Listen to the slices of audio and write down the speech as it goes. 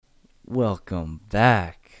Welcome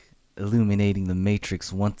back, illuminating the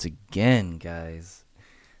Matrix once again, guys.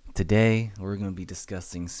 Today, we're going to be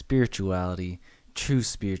discussing spirituality, true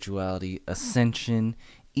spirituality, ascension,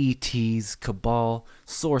 ETs, cabal,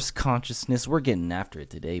 source consciousness. We're getting after it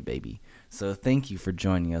today, baby. So thank you for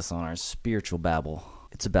joining us on our spiritual babble.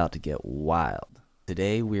 It's about to get wild.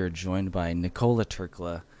 Today, we are joined by Nicola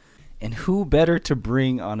Turkla, and who better to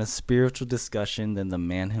bring on a spiritual discussion than the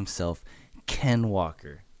man himself, Ken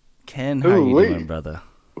Walker. Ken, how you doing, brother?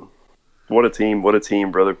 What a team,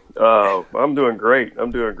 brother. I'm doing great.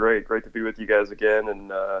 Great to be with you guys again,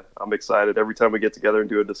 and I'm excited. Every time we get together and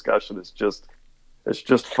do a discussion, it's just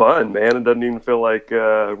fun, man. It doesn't even feel like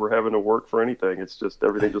we're having to work for anything. It's just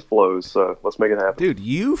everything just flows. So let's make it happen. Dude,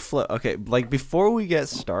 okay, like before we get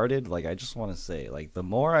started, like I just want to say, like the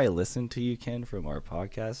more I listen to you, Ken, from our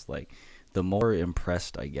podcast, like the more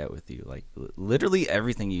impressed I get with you. Like literally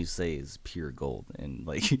everything you say is pure gold, and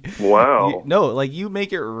like wow, you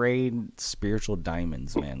make it rain spiritual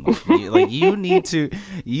diamonds, man. Like you need to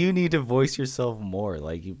voice yourself more.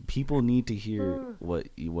 Like people need to hear what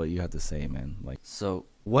you have to say, man. Like, so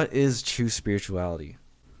what is true spirituality?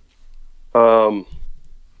 I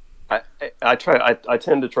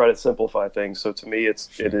tend to try to simplify things. So to me, it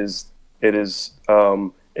is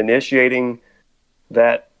initiating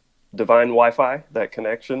that divine Wi-Fi, that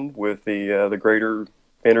connection with the greater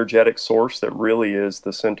energetic source that really is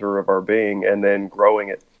the center of our being, and then growing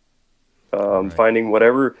it, right. finding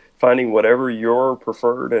whatever your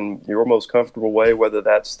preferred and your most comfortable way, whether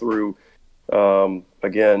that's through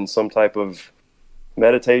again some type of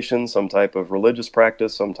meditation, some type of religious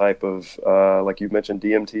practice, some type of like you mentioned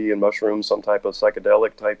DMT and mushrooms, some type of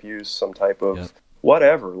psychedelic type use, some type of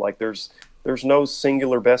whatever. Like there's no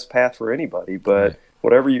singular best path for anybody, but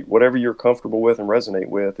whatever you're comfortable with and resonate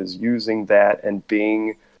with is using that and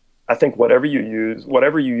being. I think whatever you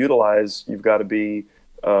utilize, you've got to be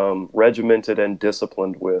regimented and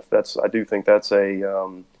disciplined with. I do think that's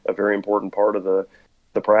a very important part of the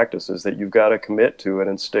practice, is that you've got to commit to it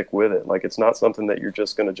and stick with it. Like it's not something that you're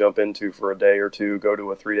just going to jump into for a day or two, go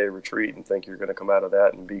to a 3-day retreat and think you're going to come out of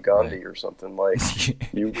that and be Gandhi or something. Like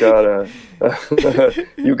you've gotta,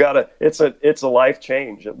 it's a life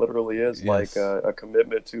change. It literally is like a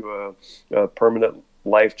commitment to a permanent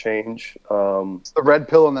life change. It's the red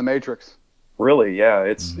pill in the Matrix. Really. Yeah.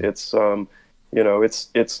 It's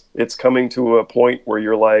coming to a point where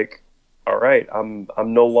you're like, all right, I'm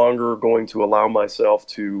no longer going to allow myself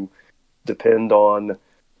to depend on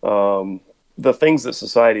the things that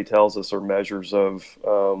society tells us are measures of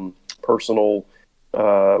personal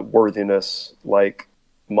worthiness, like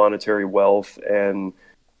monetary wealth and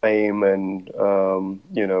fame and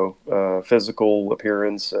physical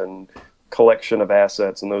appearance and collection of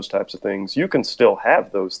assets and those types of things. You can still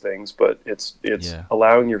have those things, but it's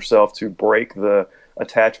allowing yourself to break the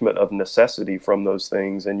attachment of necessity from those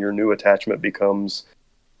things, and your new attachment becomes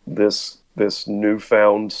this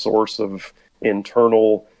newfound source of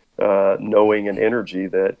internal knowing and energy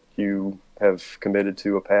that you have committed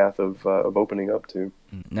to a path of opening up to.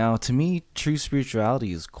 Now, to me, true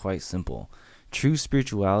spirituality is quite simple. True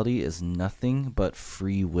spirituality is nothing but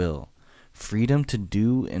free will. Freedom to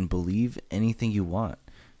do and believe anything you want.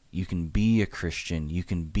 You can be a Christian, you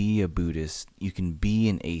can be a Buddhist, you can be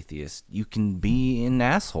an atheist, you can be an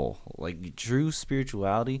asshole. Like true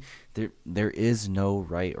spirituality, there is no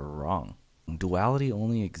right or wrong. Duality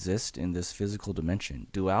only exists in this physical dimension.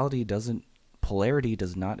 Polarity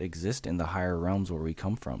does not exist in the higher realms where we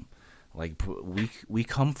come from. Like we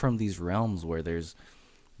come from these realms where there's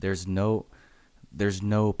no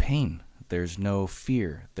pain, there's no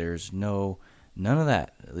fear, there's none of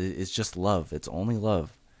that. It's just love. It's only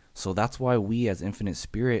love. So that's why we as infinite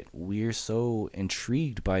spirit, we're so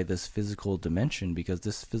intrigued by this physical dimension, because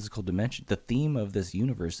this physical dimension, the theme of this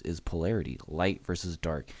universe is polarity, light versus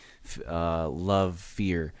dark, love,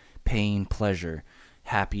 fear, pain, pleasure,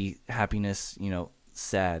 happiness,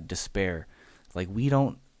 sad, despair. Like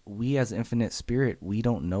we as infinite spirit, we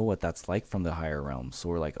don't know what that's like from the higher realms. So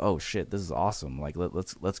we're like, oh shit, this is awesome. Like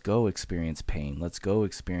let's go experience pain. Let's go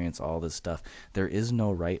experience all this stuff. There is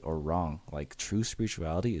no right or wrong. Like true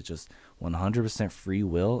spirituality is just 100% free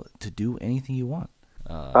will to do anything you want.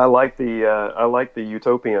 I like the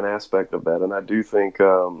utopian aspect of that, and I do think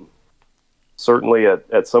certainly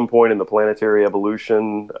at some point in the planetary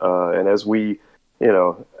evolution, and as we,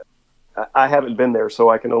 I haven't been there, so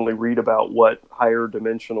I can only read about what higher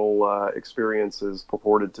dimensional experiences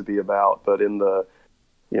purported to be about. But in the,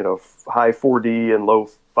 high 4D and low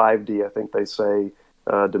 5D, I think they say,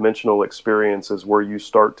 dimensional experiences where you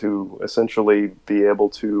start to essentially be able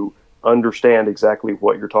to understand exactly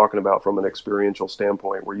what you're talking about from an experiential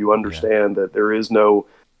standpoint, where you understand that there is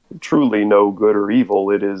truly no good or evil.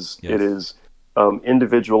 It is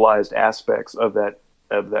individualized aspects of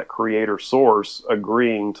that creator source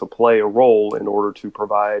agreeing to play a role in order to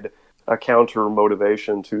provide a counter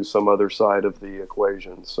motivation to some other side of the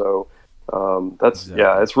equation. So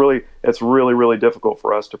it's really, really difficult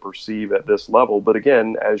for us to perceive at this level. But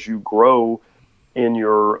again, as you grow in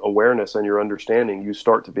your awareness and your understanding, you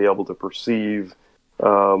start to be able to perceive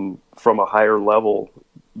from a higher level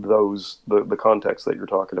the context that you're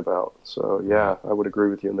talking about. So yeah, I would agree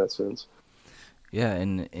with you in that sense. Yeah,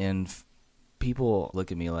 and people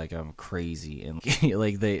look at me like I'm crazy, and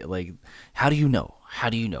how do you know?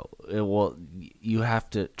 Well,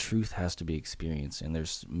 truth has to be experienced, and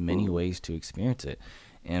there's many ways to experience it.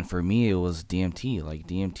 And for me, it was DMT. Like,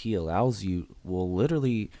 DMT allows will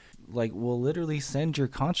literally send your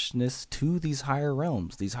consciousness to these higher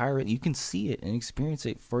realms. You can see it and experience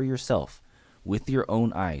it for yourself with your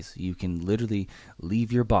own eyes. You can literally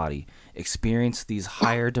leave your body, experience these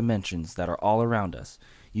higher dimensions that are all around us.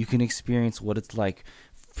 You can experience what it's like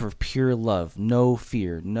for pure love, no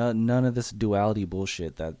fear, none of this duality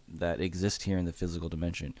bullshit that exists here in the physical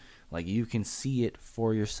dimension. Like, you can see it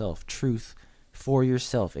for yourself, truth for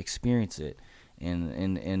yourself, experience it.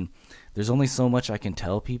 And there's only so much I can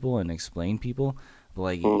tell people and explain people.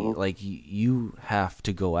 But you have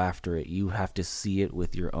to go after it. You have to see it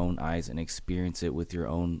with your own eyes and experience it with your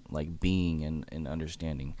own being and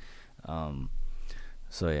understanding.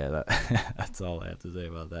 So yeah, that's all I have to say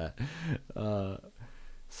about that.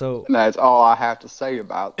 So that's all I have to say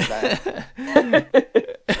about that.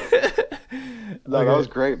 No, that was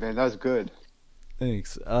great, man. That was good.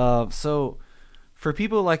 Thanks. So for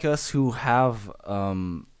people like us who have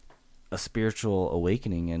a spiritual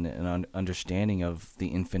awakening and an understanding of the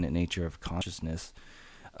infinite nature of consciousness,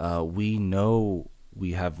 we know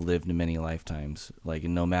we have lived many lifetimes. Like,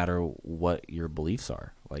 no matter what your beliefs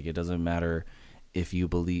are, like, it doesn't matter if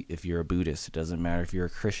you're a Buddhist, it doesn't matter if you're a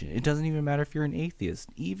Christian, it doesn't even matter if you're an atheist.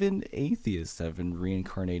 Even atheists have been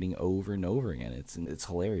reincarnating over and over again. It's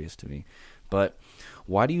hilarious to me. But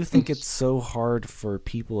why do you think it's so hard for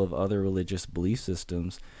people of other religious belief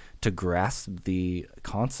systems to grasp the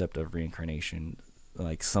concept of reincarnation?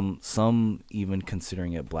 Like, some even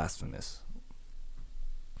considering it blasphemous.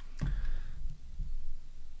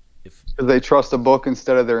 Because they trust a book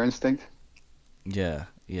instead of their instinct. Yeah,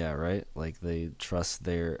 right. Like, they trust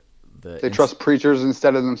they trust preachers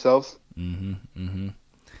instead of themselves.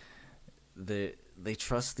 They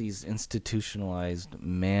trust these institutionalized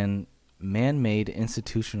man-made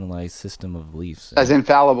institutionalized system of beliefs as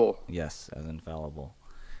infallible. Yes, as infallible.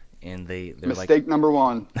 And they're mistake number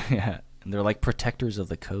one. Yeah, and they're like protectors of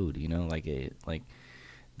the code,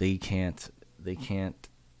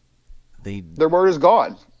 their word is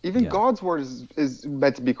God. Even God's word is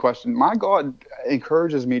meant to be questioned. My God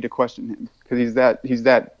encourages me to question him because he's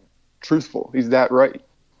that truthful. He's that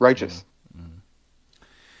righteous.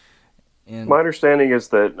 And my understanding is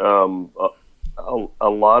that a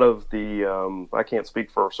lot of the I can't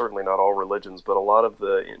speak for certainly not all religions, but a lot of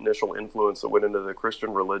the initial influence that went into the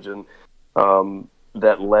Christian religion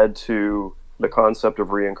that led to the concept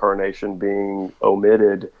of reincarnation being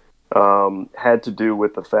omitted had to do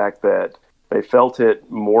with the fact that they felt it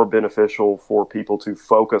more beneficial for people to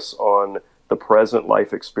focus on the present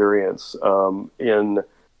life experience in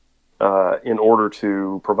order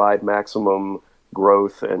to provide maximum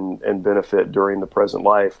growth and benefit during the present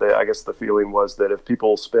life. I guess the feeling was that if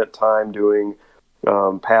people spent time doing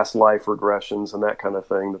past life regressions and that kind of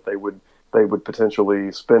thing, that they would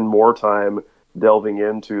potentially spend more time delving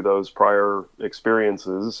into those prior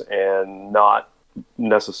experiences and not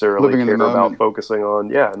necessarily care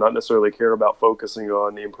about focusing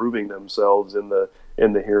on improving themselves in the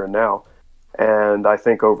here and now. And I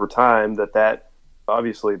think over time that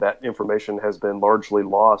obviously that information has been largely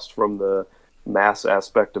lost from the mass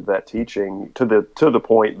aspect of that teaching to the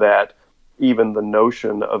point that even the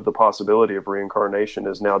notion of the possibility of reincarnation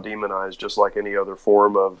is now demonized, just like any other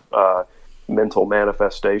form of mental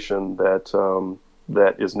manifestation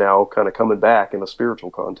that is now kind of coming back in a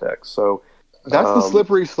spiritual context. So that's the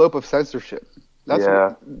slippery slope of censorship.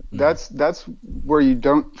 That's where you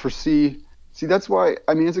don't foresee. See, that's why,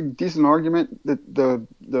 I mean, it's a decent argument that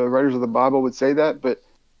the writers of the Bible would say that, but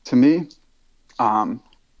to me,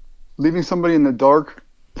 leaving somebody in the dark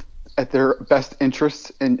at their best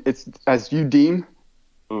interests and it's as you deem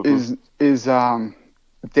is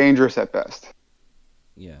dangerous at best.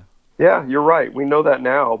 Yeah, you're right. We know that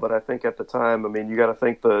now, but I think at the time, I mean, you got to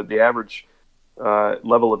think the average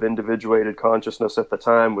level of individuated consciousness at the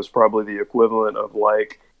time was probably the equivalent of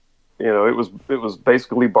like it was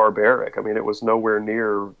basically barbaric. I mean, it was nowhere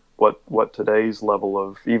near what today's level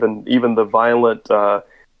of even the violent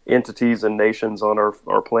entities and nations on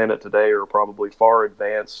our planet today are probably far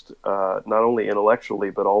advanced, not only intellectually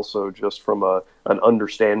but also just from an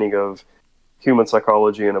understanding of human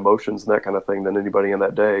psychology and emotions and that kind of thing than anybody in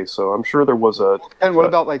that day. So I'm sure there was a. And what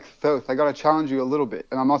about like Thoth? I gotta challenge you a little bit,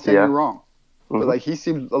 and I'm not saying you're wrong, but like he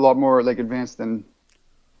seems a lot more like advanced than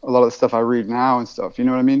a lot of the stuff I read now and stuff. You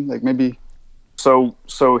know what I mean? Like maybe. So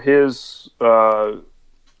his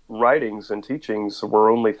writings and teachings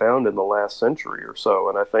were only found in the last century or so,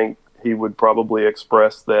 and I think he would probably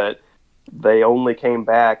express that they only came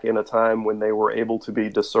back in a time when they were able to be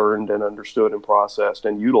discerned and understood and processed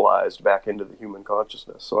and utilized back into the human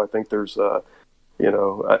consciousness. So I think there's I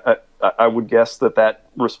would guess that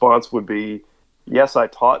response would be, yes, I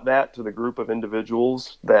taught that to the group of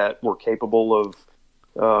individuals that were capable of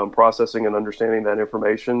processing and understanding that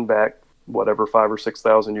information back, whatever, 5,000 or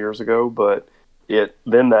 6,000 years ago. But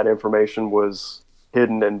then that information was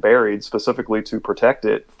hidden and buried specifically to protect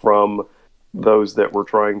it from those that were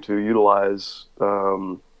trying to utilize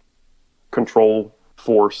control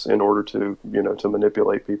force in order to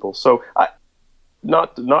manipulate people. So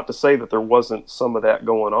not to say that there wasn't some of that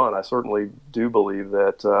going on. I certainly do believe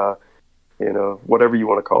that whatever you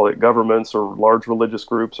want to call it, governments or large religious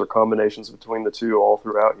groups or combinations between the two all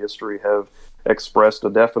throughout history have expressed a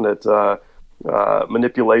definite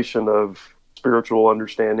manipulation of spiritual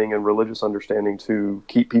understanding and religious understanding to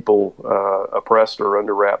keep people oppressed or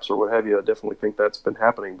under wraps or what have you. I definitely think that's been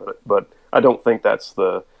happening, but I don't think that's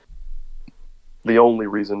the only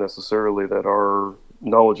reason necessarily that our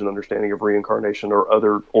knowledge and understanding of reincarnation or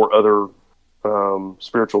other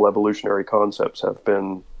spiritual evolutionary concepts have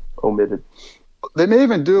been omitted. They may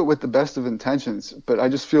even do it with the best of intentions, but I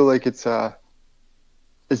just feel like it's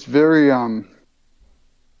very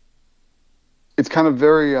it's kind of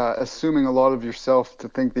very assuming a lot of yourself to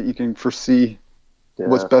think that you can foresee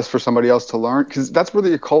what's best for somebody else to learn, because that's where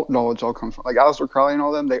the occult knowledge all comes from. Like Aleister Crowley and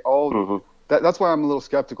all them, they all that's why I'm a little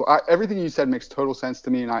skeptical. Everything you said makes total sense to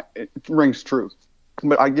me, and it rings true.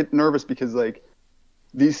 But I get nervous because like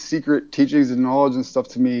these secret teachings and knowledge and stuff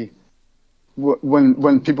to me,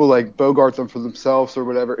 when people like bogart them for themselves or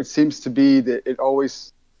whatever, it seems to be that it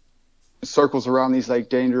always circles around these like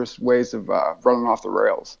dangerous ways of running off the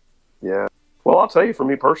rails. Yeah. Well, I'll tell you, for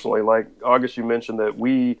me personally, like August, you mentioned that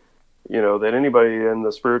that anybody in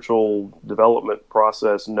the spiritual development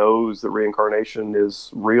process knows that reincarnation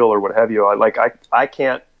is real or what have you. I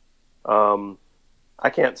can't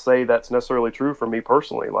say that's necessarily true for me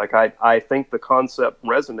personally. Like I think the concept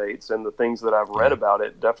resonates, and the things that I've read about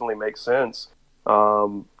it definitely make sense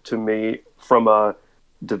to me from a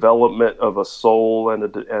development of a soul and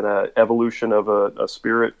a evolution of a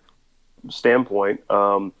spirit standpoint.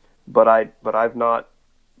 But I've not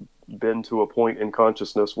been to a point in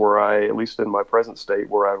consciousness where at least in my present state,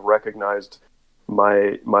 where I've recognized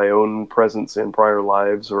my own presence in prior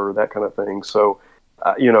lives or that kind of thing. So,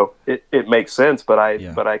 it makes sense, but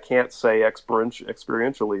I can't say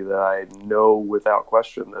experientially that I know without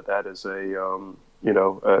question that is a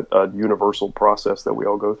universal process that we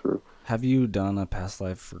all go through. Have you done a past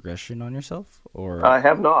life regression on yourself, or? I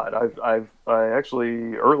have not. I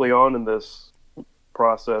actually early on in this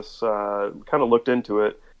process kind of looked into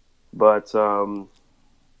it, but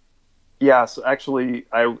yes, actually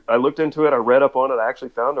I looked into it. I read up on it. I actually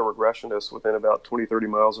found a regressionist within about 20-30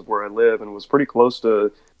 miles of where I live, and was pretty close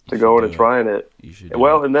to going and trying it.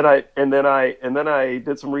 Well, and then I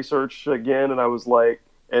did some research again, and I was like,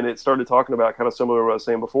 and it started talking about kind of similar to what I was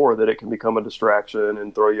saying before, that it can become a distraction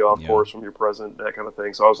and throw you off course from your present, that kind of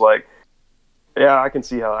thing. So I was like, yeah, I can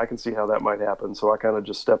see how that might happen. So I kind of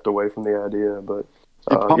just stepped away from the idea, but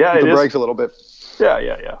the brakes a little bit. Yeah.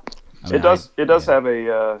 I mean, it does have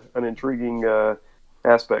an intriguing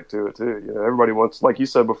aspect to it too. Everybody wants, like you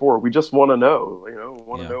said before, we just want to know.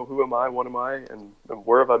 Want to know who am I, what am I, and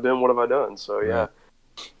where have I been, what have I done. So yeah,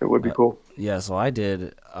 it would be cool. Yeah. So I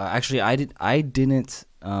did. Actually, I didn't.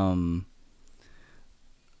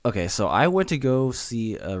 Okay, so I went to go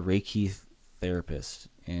see a Reiki therapist,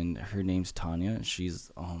 and her name's Tanya. She's,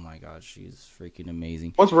 oh my god, she's freaking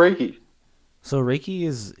amazing. What's Reiki? So Reiki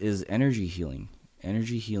is energy healing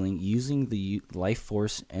using the life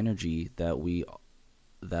force energy that we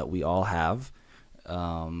all have,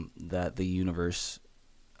 that the universe,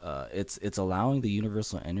 it's allowing the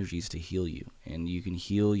universal energies to heal you, and you can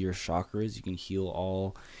heal your chakras, you can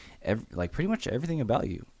heal pretty much everything about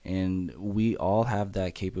you, and we all have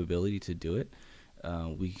that capability to do it.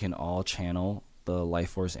 We can all channel the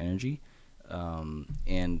life force energy,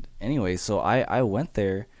 and anyway, so I went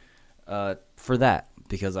there for that,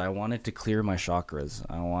 because I wanted to clear my chakras.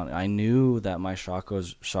 I knew that my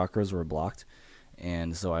chakras were blocked,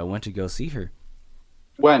 and so I went to go see her.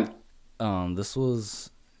 When? This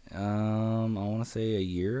was I want to say a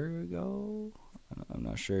year ago. I'm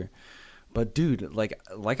not sure. But dude, like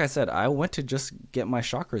I said, I went to just get my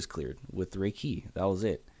chakras cleared with Reiki. That was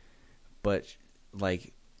it. But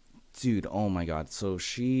like, dude, oh my God. So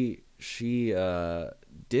she did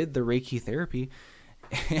the Reiki therapy,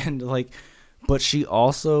 and like, but she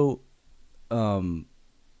also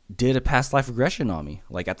did a past life regression on me,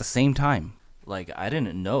 like at the same time. Like, I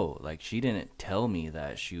didn't know. Like, she didn't tell me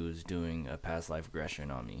that she was doing a past life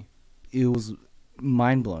regression on me. It was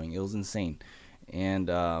mind blowing. It was insane.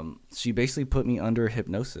 And she basically put me under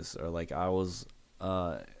hypnosis, or like I was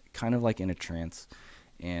kind of like in a trance.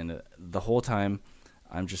 And the whole time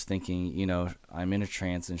I'm just thinking, you know, I'm in a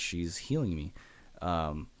trance and she's healing me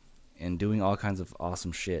and doing all kinds of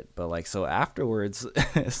awesome shit. But like, so afterwards,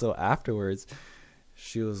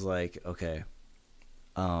 she was like, okay,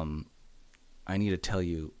 I need to tell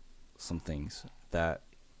you some things that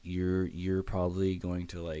you're probably going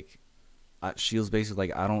to like. She was basically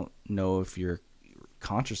like, I don't know if you're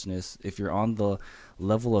on the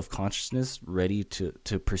level of consciousness ready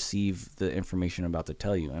to perceive the information I'm about to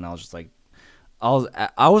tell you. And I was just like,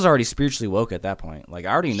 I was already spiritually woke at that point. Like,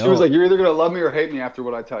 I already know. She was like, you're either gonna love me or hate me after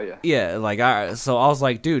what I tell you. Yeah, like so I was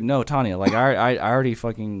like, dude, no, Tanya, like I already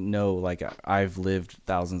fucking know, like I've lived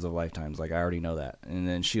thousands of lifetimes, like I already know that. And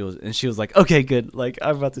then she was like, okay, good, like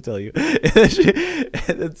I'm about to tell you.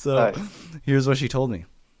 And so nice. Here's what she told me.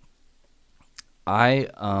 I'm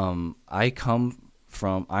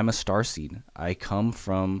a starseed. I come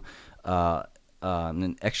from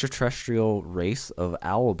an extraterrestrial race of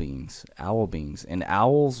owl beings, and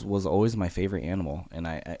owls was always my favorite animal. And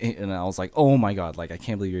I was like, oh my God, like I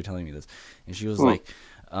can't believe you're telling me this. And she was like,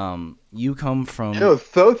 you come from. Yo,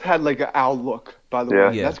 Thoth had like an owl look, by the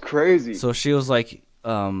way. Yeah. That's crazy. So she was like,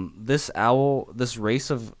 this race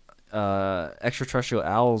of extraterrestrial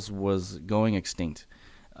owls was going extinct,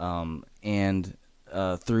 and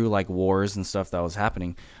through like wars and stuff that was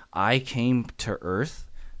happening, I came to Earth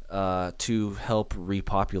to help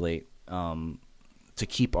repopulate, to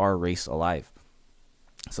keep our race alive.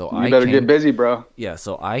 So you better get busy, bro. Yeah,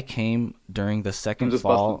 so I came during the second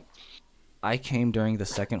fall. I came during the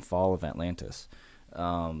second fall of Atlantis.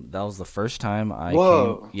 That was the first time I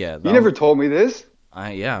came. Yeah, you never told me this.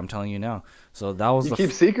 I'm telling you now. So that was you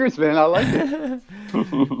keep secrets, man. I like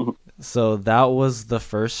it. So that was the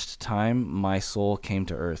first time my soul came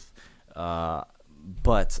to Earth.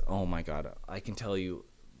 But oh my God, I can tell you,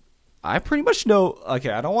 I pretty much know. Okay,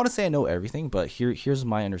 I don't want to say I know everything, but here's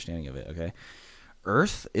my understanding of it. Okay,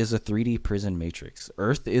 Earth is a 3D prison matrix.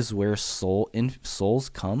 Earth is where souls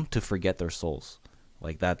come to forget their souls.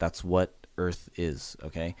 Like that. That's what Earth is.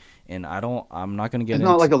 Okay, and I'm not gonna get. It's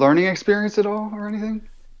not like a learning experience at all or anything.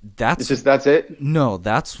 That's it. No,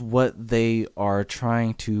 that's what they are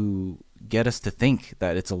trying to get us to think,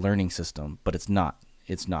 that it's a learning system, but it's not.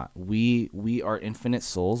 It's not. We are infinite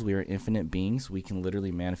souls. We are infinite beings. We can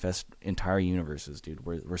literally manifest entire universes, dude.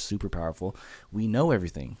 We're super powerful. We know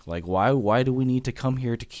everything. Like, why do we need to come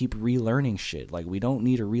here to keep relearning shit? Like, we don't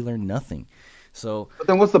need to relearn nothing. So. But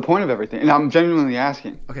then what's the point of everything? And I'm genuinely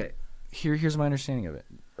asking. Okay, here's my understanding of it.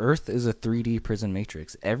 Earth is a 3D prison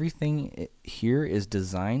matrix. Everything here is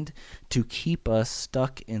designed to keep us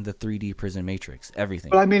stuck in the 3D prison matrix. Everything.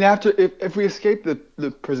 But I mean, if we escape the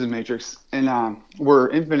prison matrix and we're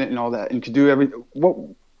infinite and all that and could do everything,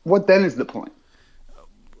 what then is the point?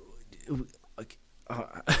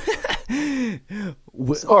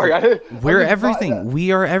 Sorry, we're everything.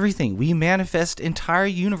 We are everything. We manifest entire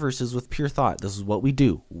universes with pure thought. This is what we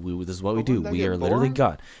do. This is what we do. We are literally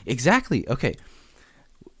God. Exactly. Okay.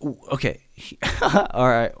 All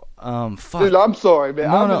right. Fuck. Dude, I'm sorry, man.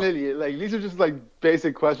 I'm an idiot. Like, these are just like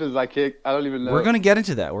basic questions I don't even know. We're gonna get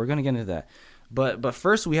into that. But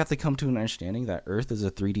first we have to come to an understanding that Earth is a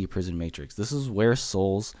 3D prison matrix. This is where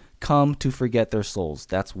souls come to forget their souls.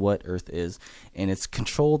 That's what Earth is, and it's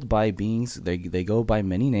controlled by beings. They go by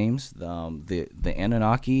many names. The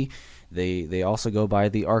Anunnaki. They also go by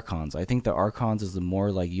the Archons. I think the Archons is the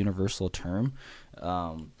more like universal term.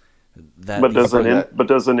 But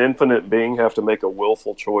does an infinite being have to make a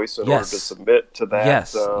willful choice in order to submit to that?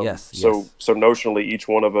 Yes. So notionally, each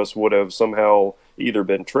one of us would have somehow either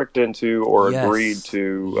been tricked into or agreed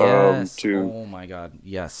to oh my God,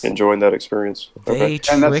 yes, enjoying that experience.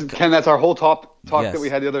 And that's our whole talk that we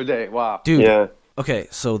had the other day. Wow, dude. Yeah. Okay,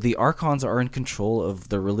 so the Archons are in control of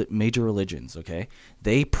the major religions. Okay,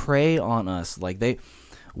 they prey on us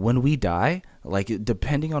when we die. Like,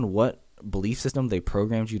 depending on what belief system they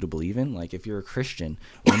programmed you to believe in. Like if you're a Christian,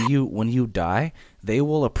 when you die, they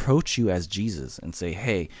will approach you as Jesus and say,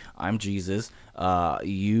 "Hey, I'm Jesus.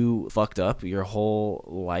 You fucked up your whole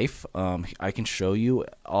life. I can show you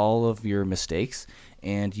all of your mistakes,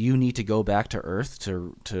 and you need to go back to Earth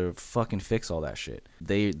to fucking fix all that shit."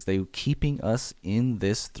 They keeping us in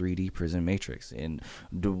this 3D prison matrix, and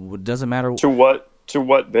doesn't matter To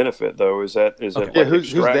what benefit though? Is it like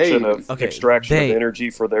extraction of energy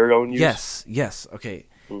for their own use? Yes. Okay.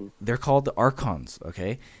 They're called the archons.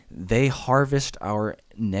 Okay. They harvest our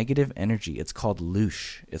negative energy. It's called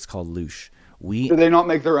loosh. Do they not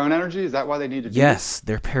make their own energy? Is that why they need to do Yes,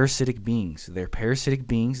 they're parasitic beings.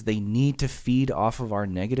 They need to feed off of our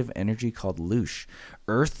negative energy called loosh.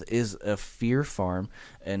 Earth is a fear farm,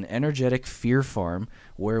 an energetic fear farm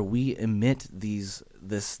where we emit this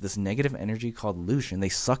negative energy called loosh, and they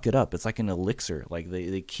suck it up. It's like an elixir. Like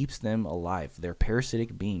they keeps them alive. They're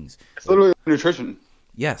parasitic beings. It's literally nutrition.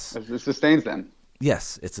 Yes. It sustains them.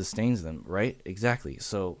 Yes, it sustains them, right? Exactly.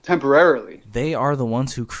 So temporarily, they are the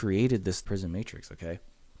ones who created this prison matrix, okay?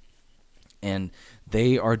 And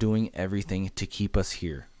they are doing everything to keep us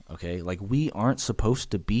here, okay? Like we aren't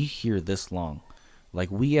supposed to be here this long.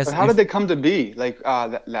 Like we as But how did they come to be like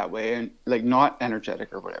that way and like not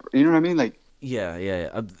energetic or whatever? You know what I mean? Like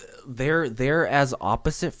yeah. They're as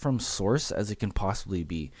opposite from source as it can possibly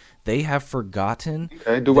be. They have forgotten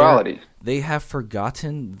duality. They have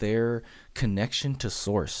forgotten their connection to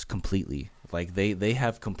source completely. Like they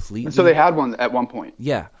have completely. And so they had one at one point.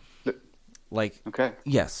 Yeah. Like okay.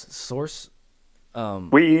 Yes, source.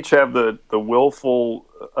 We each have the willful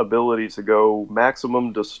ability to go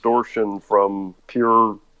maximum distortion from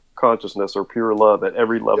pure consciousness or pure love at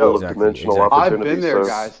every level of dimensional opportunity. I've been there,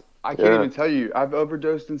 guys. I can't even tell you. I've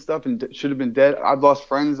overdosed and stuff and should have been dead. I've lost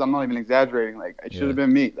friends. I'm not even exaggerating. Like it should have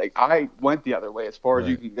been me. Like I went the other way as far as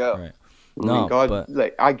you can go. Right. No, God,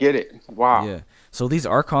 like I get it. Wow. Yeah. So these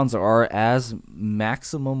archons are as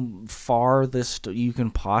maximum farthest you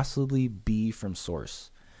can possibly be from source.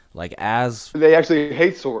 Like as they actually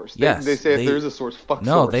hate source. Yes, they say if there's a source, fuck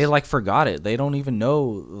no, source. they like forgot it. They don't even know.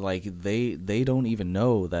 Like they don't even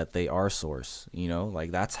know that they are source. You know,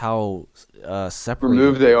 like that's how separated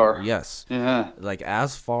removed they are. Yes. Yeah. Like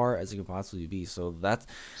as far as it can possibly be. So that's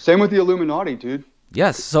same with the Illuminati, dude.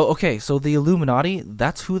 Yes. So okay. So the Illuminati,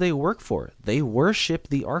 that's who they work for. They worship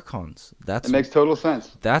the archons. It makes total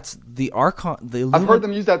sense. That's the archon. I've heard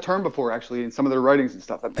them use that term before, actually, in some of their writings and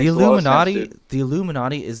stuff. The Illuminati. The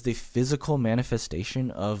Illuminati is the physical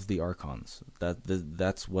manifestation of the archons.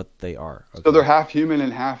 That's what they are. Okay? So they're half human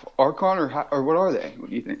and half archon, or what are they? What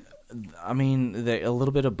do you think? I mean, they're a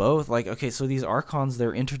little bit of both. Like, okay, so these archons,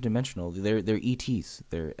 they're interdimensional. They're ETs.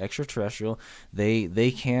 They're extraterrestrial. They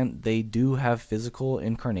do have physical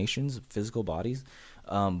incarnations, physical bodies,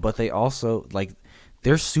 but they also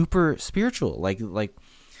they're super spiritual. Like these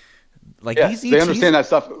ETs. They understand that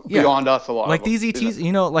stuff beyond us a lot. Like these ETs,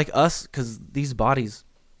 like us, because these bodies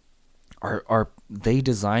are they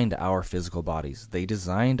designed our physical bodies. They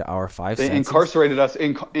designed our five senses. They incarcerated us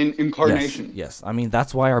in incarnation. Yes. I mean,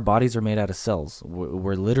 that's why our bodies are made out of cells.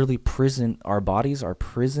 We're literally prison. Our bodies are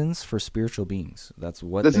prisons for spiritual beings. That's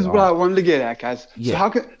what This is are. what I wanted to get at, guys.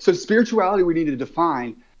 Yeah. So spirituality we need to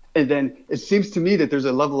define, and then it seems to me that there's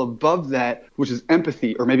a level above that, which is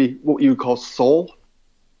empathy, or maybe what you would call soul.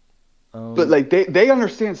 But like they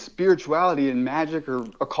understand spirituality and magic or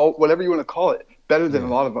occult, whatever you want to call it, better than a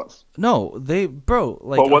lot of us. No, but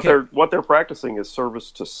what they're practicing is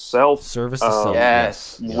service to self. Service to self.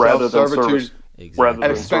 Yes. Rather than service, exactly.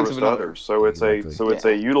 rather than service to others. So it's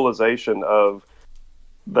a utilization of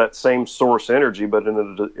that same source energy, but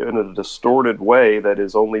in a distorted way that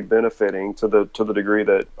is only benefiting to the degree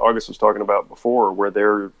that August was talking about before, where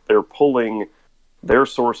they're pulling their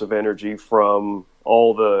source of energy from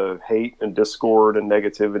all the hate and discord and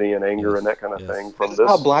negativity and anger and that kind of thing. From this,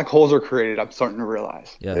 how black holes are created, I'm starting to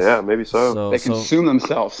realize. Yes. Yeah, maybe so. They consume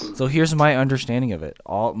themselves. So here's my understanding of it.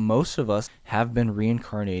 Most of us have been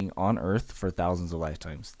reincarnating on Earth for thousands of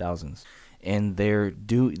lifetimes, and this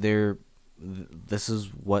is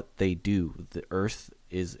what they do. The Earth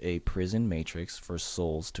is a prison matrix for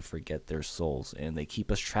souls to forget their souls, and they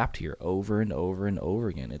keep us trapped here over and over and over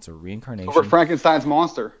again. It's a reincarnation. Over Frankenstein's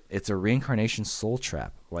monster. It's a reincarnation soul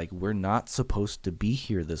trap. Like, we're not supposed to be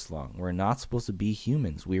here this long. We're not supposed to be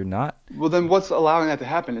humans. We're not. Well, then what's allowing that to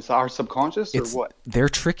happen? It's our subconscious, or what? They're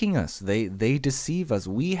tricking us. They deceive us.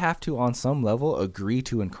 We have to, on some level, agree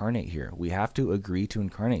to incarnate here. We have to agree to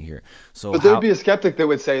incarnate here. But there'd be a skeptic that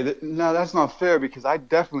would say that, no, that's not fair, because I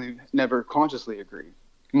definitely never consciously agreed.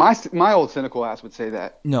 My old cynical ass would say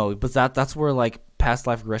that. No, but that's where like past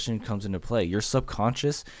life regression comes into play. Your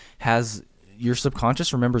subconscious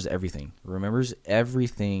remembers everything.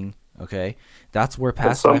 Okay, that's where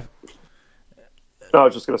past life. No, I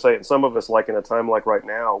was just going to say, and some of us, like in a time like right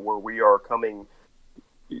now, where we are coming.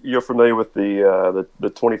 You're familiar with the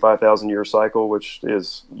 25,000 year cycle, which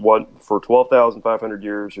is for 12,500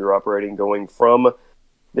 years. You're operating going from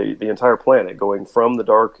the entire planet, going from the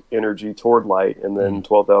dark energy toward light, and then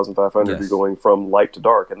 12,500 you're going from light to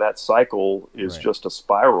dark, and that cycle is just a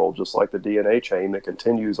spiral, just like the DNA chain that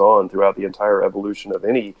continues on throughout the entire evolution of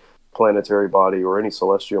any planetary body or any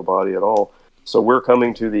celestial body at all. So we're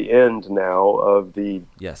coming to the end now of the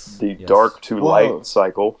dark to light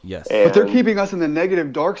cycle. Yes, but they're keeping us in the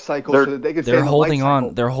negative dark cycle so that they can stay in the light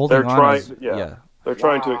cycle. They're holding on. They're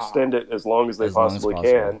trying to extend it as long as they possibly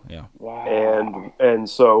can. Yeah. Wow. And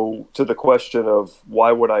so to the question of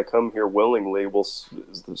why would I come here willingly? Well,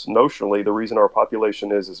 notionally, the reason our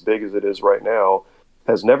population is as big as it is right now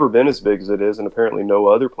has never been as big as it is, and apparently no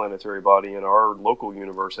other planetary body in our local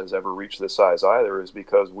universe has ever reached this size either, is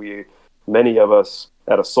because many of us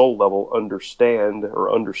at a soul level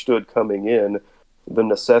understood coming in the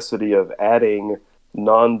necessity of adding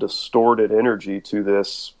non-distorted energy to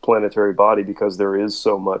this planetary body because there is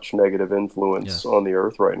so much negative influence on the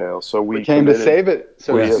earth right now. So we came to save it.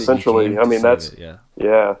 So we essentially, I mean, that's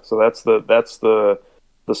so that's the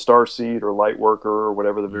star seed or light worker or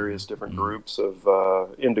whatever the various different groups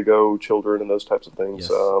of indigo children and those types of things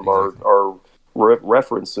are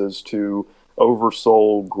references to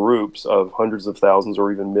oversoul groups of hundreds of thousands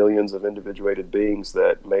or even millions of individuated beings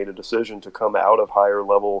that made a decision to come out of higher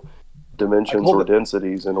level dimensions or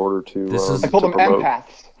densities in order to I call them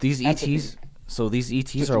empaths. These ETs. So these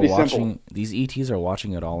ETs are watching. Simple. These ETs are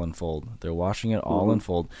watching it all unfold. They're watching it all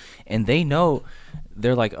unfold, and they know.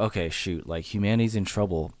 They're like, okay, shoot, like humanity's in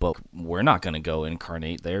trouble, but we're not gonna go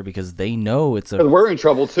incarnate there because they know it's a. We're in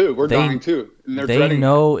trouble too. We're dying too. And they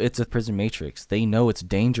know it's a prison matrix. They know it's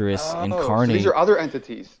dangerous. Incarnate. So these are other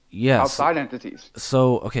entities. Yes. Outside entities.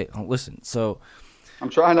 So okay, listen. So. I'm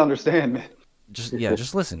trying to understand, man.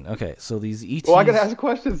 Just listen. Okay, so these ETs. Well, I gotta ask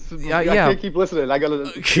questions. I can't keep listening. I gotta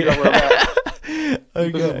figure out where I'm at.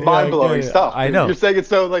 This is mind-blowing stuff. I know. You're saying it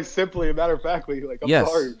so like simply and matter-of-factly. Like, I'm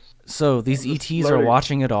sorry. So these ETs are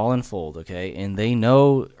watching it all unfold, okay? And they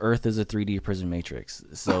know Earth is a 3D prison matrix.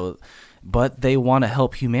 So, but they want to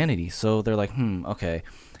help humanity. So they're like, okay,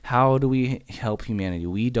 how do we help humanity?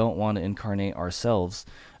 We don't want to incarnate ourselves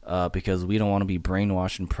because we don't want to be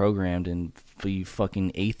brainwashed and programmed and be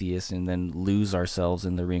fucking atheists and then lose ourselves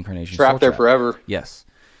in the reincarnation. Trapped there forever. Yes.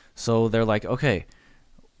 So they're like, okay,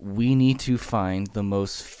 we need to find the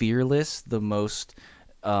most fearless, the most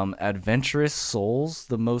adventurous souls,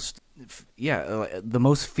 the most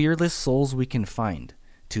fearless souls we can find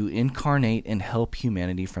to incarnate and help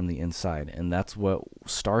humanity from the inside. And that's what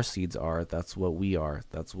starseeds are. That's what we are.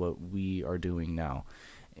 That's what we are doing now.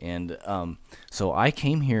 And so I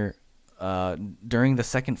came here during the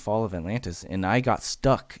second fall of Atlantis, and I got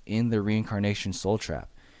stuck in the reincarnation soul trap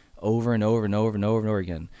over and over and over and over and over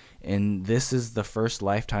again. And this is the first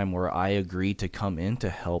lifetime where I agreed to come in to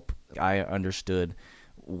help. I understood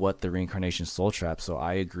what the reincarnation soul trap, so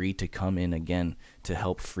I agreed to come in again to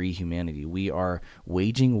help free humanity. We are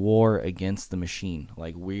waging war against the machine.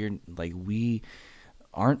 We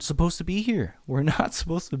aren't supposed to be here. We're not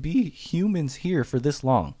supposed to be humans here for this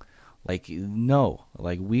long. No.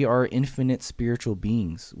 We are infinite spiritual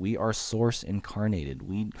beings. We are source incarnated.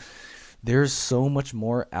 There's so much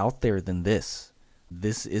more out there than this.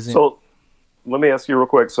 This isn't. So let me ask you real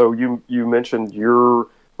quick. So you mentioned your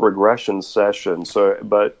regression session.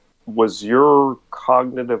 But was your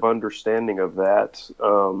cognitive understanding of that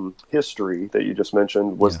history that you just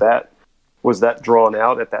mentioned, was that drawn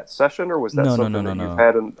out at that session, or was that something that you've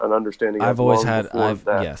had an understanding of? I've always had.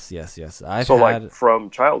 Yes. I've from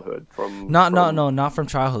childhood, not from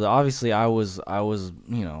childhood. Obviously, I was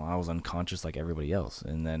unconscious like everybody else,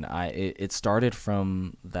 and then it started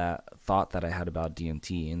from that thought that I had about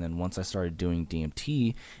DMT, and then once I started doing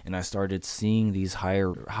DMT and I started seeing these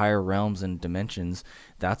higher realms and dimensions,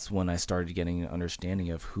 that's when I started getting an understanding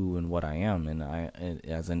of who and what I am, and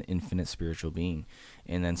as an infinite spiritual being.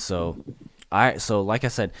 And then so like I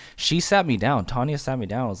said, she sat me down. Tanya sat me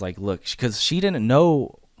down. I was like, look, because she didn't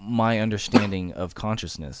know my understanding of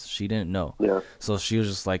consciousness. She didn't know. Yeah. So she was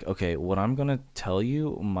just like, okay, what I'm going to tell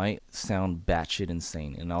you might sound batshit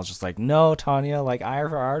insane. And I was just like, no, Tanya, like, I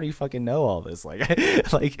already fucking know all this. Like,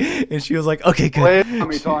 and she was like, okay, good. Lay it on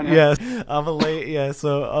me, Tanya. Yeah, I'm a late. Yeah.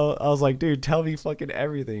 So I was like, dude, tell me fucking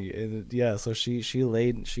everything. And yeah, so she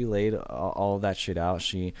laid all of that shit out.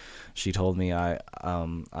 She told me I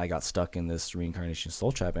got stuck in this reincarnation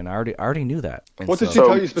soul trap, and I already knew that. And what did she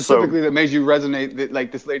tell you specifically that made you resonate that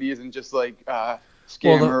like this lady isn't just like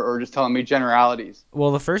scammer or just telling me generalities?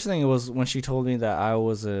 Well, the first thing was when she told me that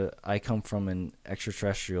I come from an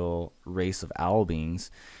extraterrestrial race of owl beings,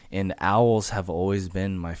 and owls have always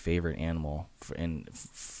been my favorite animal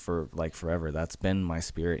for like forever. That's been my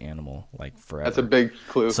spirit animal like forever. That's a big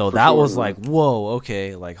clue. So that was like, whoa,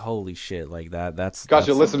 okay, like holy shit, like that's got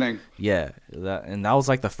you listening. Yeah, that was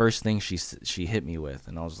like the first thing she hit me with,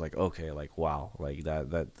 and I was like, okay, like wow, like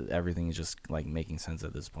that everything is just like making sense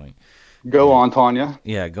at this point. Go on, Tanya.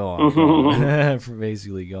 Yeah, go on.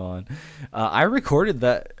 Basically, go on. I recorded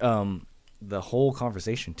that the whole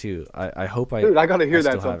conversation too. I hope Dude, I gotta hear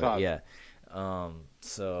that sometime. Yeah.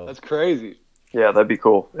 So that's crazy. Yeah, that'd be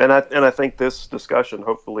cool. And I think this discussion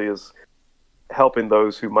hopefully is helping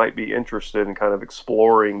those who might be interested in kind of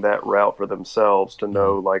exploring that route for themselves to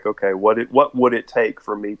know, like, okay, what would it take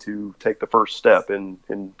for me to take the first step in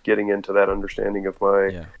getting into that understanding of my.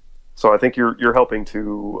 Yeah. So I think you're helping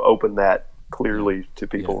to open that clearly to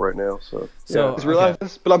people right now. So I just realized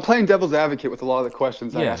this, but I'm playing devil's advocate with a lot of the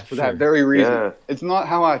questions I asked for that very reason. Yeah. It's not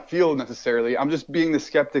how I feel necessarily. I'm just being the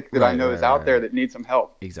skeptic that I know is out there that needs some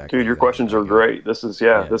help. Exactly. Dude, your questions are great. This is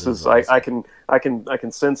awesome. I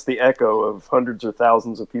can sense the echo of hundreds or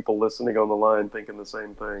thousands of people listening on the line thinking the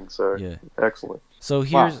same thing. So excellent. So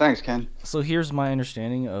here's thanks, Ken. So here's my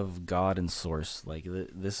understanding of God and source. Like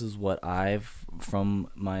this is what from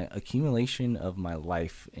my accumulation of my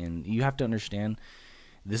life, and you have to understand,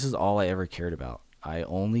 this is all I ever cared about. I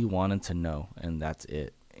only wanted to know, and that's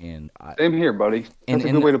it. And same here, buddy. That's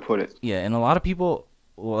a good way to put it. Yeah, and a lot of people,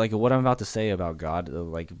 like what I'm about to say about God,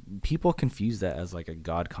 like people confuse that as like a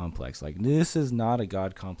God complex. Like this is not a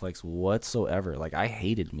God complex whatsoever. Like I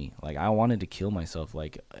hated me. Like I wanted to kill myself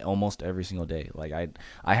like almost every single day. Like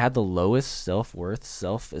I had the lowest self-worth,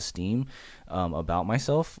 self-esteem about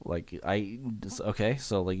myself. Like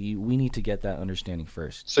so like we need to get that understanding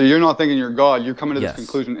first. So you're not thinking you're God. You're coming to this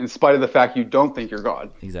conclusion in spite of the fact you don't think you're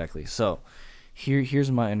God. Exactly. So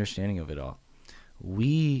here's my understanding of it all.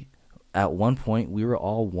 At one point, we were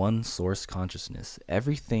all one source consciousness.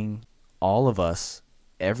 Everything, all of us,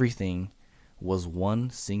 everything was one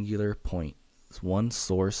singular point, one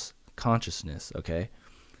source consciousness, okay?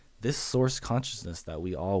 This source consciousness that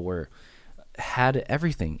we all were had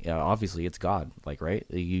everything. Obviously, it's God, like, right?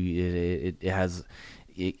 We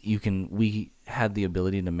had the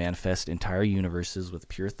ability to manifest entire universes with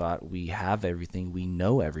pure thought. We have everything. We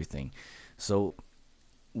know everything. So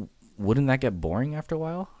wouldn't that get boring after a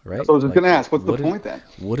while, right? So I was just going to ask, what's the point then?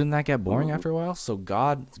 Wouldn't that get boring after a while? So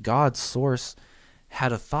God's source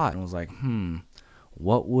had a thought and was like,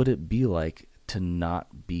 what would it be like to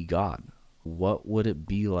not be God? What would it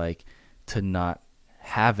be like to not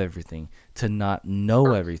have everything, to not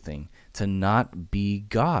know everything, to not be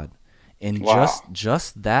God? And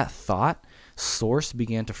just that thought, source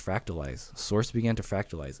began to fractalize.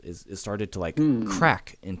 It started to like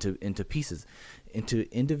crack into pieces, into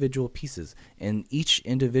individual pieces, and each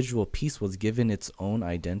individual piece was given its own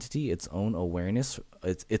identity, its own awareness,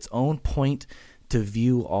 its own point to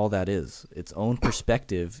view all that is, its own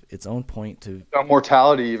perspective, its own point to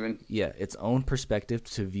mortality even. Yeah, its own perspective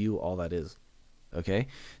to view all that is. Okay?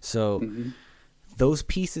 So those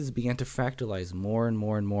pieces began to fractalize more and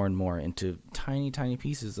more and more and more into tiny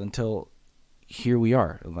pieces until here we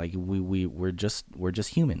are. Like we're just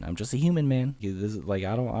human. I'm just a human, man. This is, like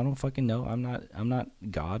I don't fucking know. I'm not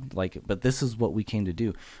God. Like, but this is what we came to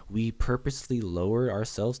do. We purposely lowered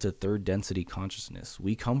ourselves to third density consciousness.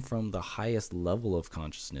 We come from the highest level of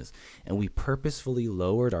consciousness, and we purposefully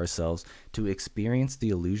lowered ourselves to experience the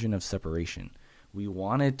illusion of separation. We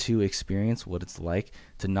wanted to experience what it's like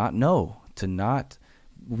to not know,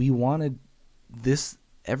 we wanted this.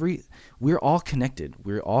 We're all connected.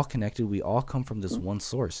 We all come from this one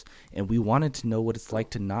source, and we wanted to know what it's like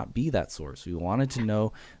to not be that source. We wanted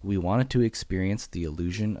to experience the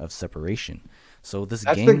illusion of separation. So that's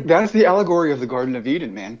the allegory of the Garden of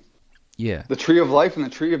Eden, man. Yeah. The tree of life and the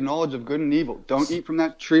tree of knowledge of good and evil. Don't eat from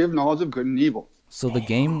that tree of knowledge of good and evil. So the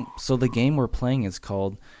game we're playing is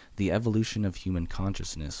called the evolution of human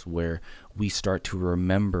consciousness, where we start to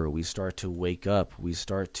remember, we start to wake up, we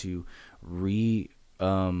start to we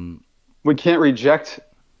can't reject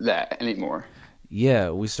that anymore. Yeah,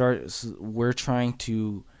 we're trying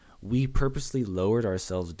to, we purposely lowered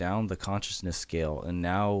ourselves down the consciousness scale, and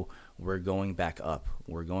now we're going back up.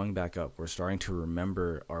 We're starting to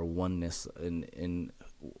remember our oneness and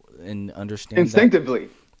understand instinctively.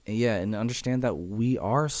 And understand that we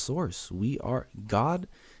are source. We are God.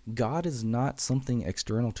 God is not something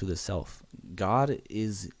external to the self. God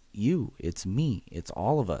is you. It's me. It's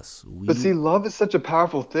all of us. But see, love is such a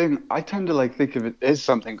powerful thing. I tend to think of it as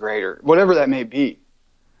something greater, whatever that may be.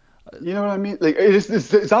 You know what I mean? Like it's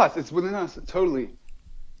us. It's within us. Totally.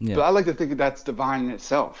 Yeah. But I like to think that that's divine in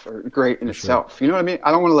itself or great in itself. Sure. You know what I mean?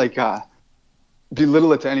 I don't want to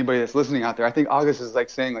belittle it to anybody that's listening out there. I think August is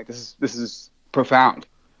saying this is profound.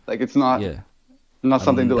 It's not. Yeah. Not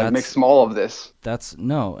something to make small of this. That's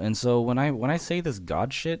no. And so when I say this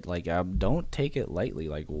God shit, don't take it lightly,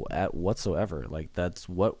 at whatsoever. That's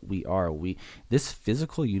what we are. This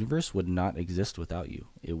physical universe would not exist without you.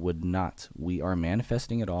 It would not. We are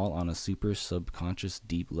manifesting it all on a super subconscious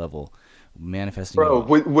deep level. Manifesting Bro,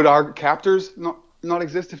 it all. Would our captors not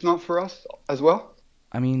exist if not for us as well?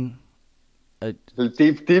 I mean,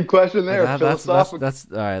 deep question there. That's all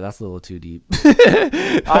right. That's a little too deep.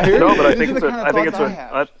 I hear no, but I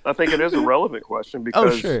think it is a relevant question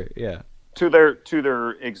because sure, yeah. To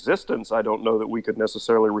their existence, I don't know that we could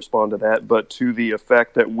necessarily respond to that, but to the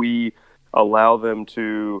effect that we allow them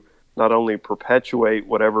to not only perpetuate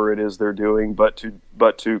whatever it is they're doing, but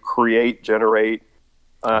to create, generate,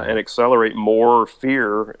 and accelerate more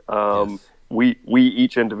fear. Yes. We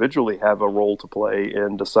each individually have a role to play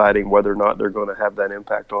in deciding whether or not they're going to have that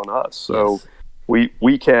impact on us. So yes.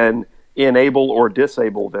 we can enable or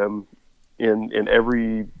disable them in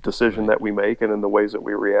every decision that we make and in the ways that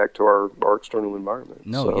we react to our external environment.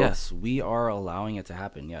 Yes, we are allowing it to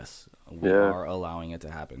happen. Yes, we are allowing it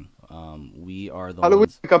to happen. We are the How do we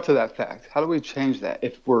wake up to that fact? How do we change that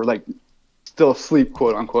if we're still asleep,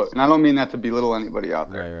 quote unquote? And I don't mean that to belittle anybody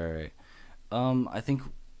out there. Right. I think,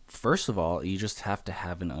 first of all, you just have to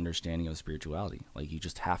have an understanding of spirituality. You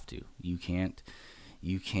just have to. You can't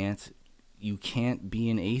be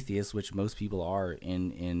an atheist, which most people are,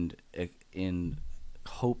 in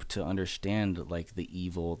hope to understand the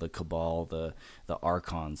evil, the cabal, the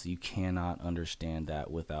archons. You cannot understand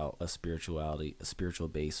that without a spiritual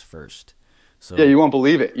base first. So you won't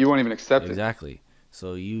believe it. You won't even accept it. Exactly.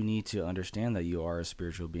 So you need to understand that you are a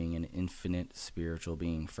spiritual being, an infinite spiritual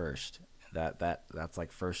being first. That's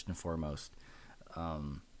first and foremost.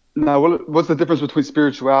 Now, what's the difference between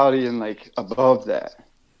spirituality and above that?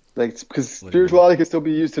 Because spirituality can still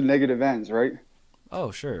be used to negative ends, right?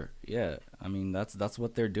 Oh, sure, yeah. I mean, that's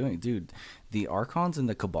what they're doing, dude. The archons and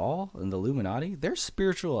the cabal and the Illuminati, they're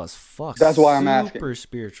spiritual as fuck. That's why I'm asking. Super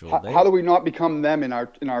spiritual. How do we not become them in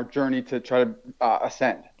our journey to try to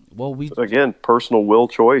ascend? Well, again, personal will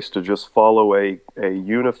choice to just follow a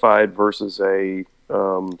unified versus a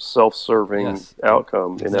self-serving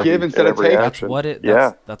outcome in every, give instead of take. That's what it.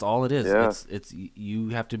 That's all it is. Yeah. It's you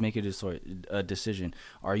have to make a decision.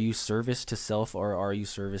 Are you service to self or are you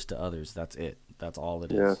service to others? That's it. That's all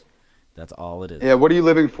it is. Yeah. That's all it is. Yeah. What are you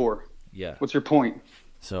living for? Yeah. What's your point?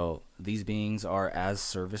 So these beings are as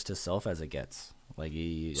service to self as it gets.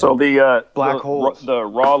 So the black holes. The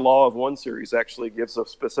raw law of one series actually gives a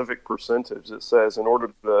specific percentage. It says in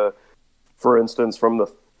order to, for instance, from the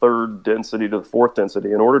third density to the fourth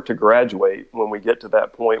density, in order to graduate, when we get to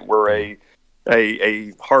that point where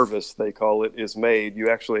a harvest, they call it, is made,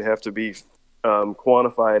 you actually have to be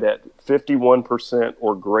quantified at 51%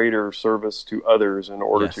 or greater service to others in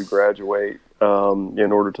order to graduate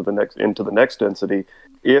into the next density,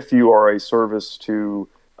 if you are a service to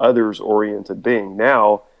others oriented being.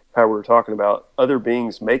 Now, how we're talking about other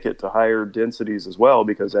beings make it to higher densities as well,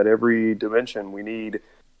 because at every dimension we need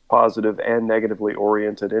positive and negatively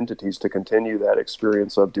oriented entities to continue that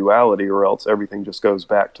experience of duality, or else everything just goes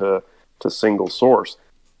back to single source.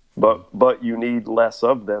 But you need less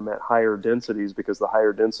of them at higher densities, because the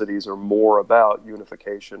higher densities are more about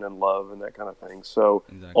unification and love and that kind of thing. So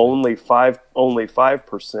only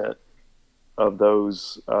 5% of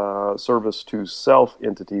those service to self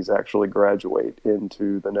entities actually graduate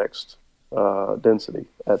into the next density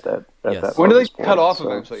at that. When do they cut off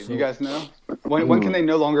eventually? Do you guys know? When can they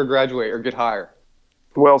no longer graduate or get higher?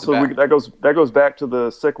 Well, that goes back to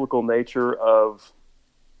the cyclical nature of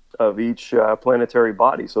each planetary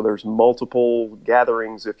body. So there's multiple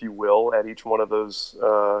gatherings, if you will, at each one of those.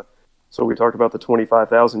 So we talked about the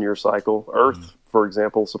 25,000 year cycle. Earth, for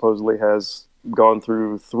example, supposedly has gone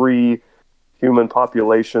through 3 human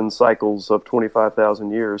population cycles of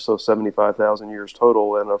 25,000 years, so 75,000 years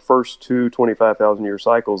total. And the first 2 25,000 year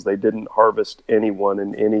cycles, they didn't harvest anyone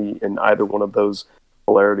in either one of those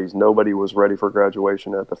polarities. Nobody was ready for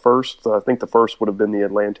graduation at the first. I think the first would have been the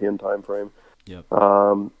Atlantean time frame. Yep.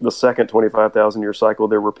 The second 25,000 year cycle,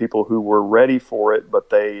 there were people who were ready for it, but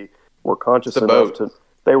they were conscious enough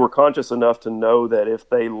to know that if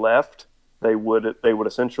they left, they would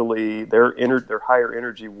essentially their higher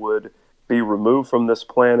energy would be removed from this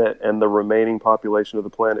planet, and the remaining population of the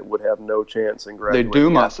planet would have no chance in graduating. They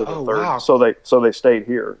doom us. The third. Wow. So they stayed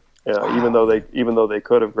here, even though they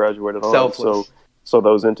could have graduated on. Selfless. So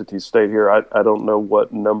those entities stayed here. I don't know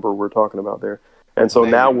what number we're talking about there. And so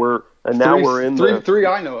now we're in three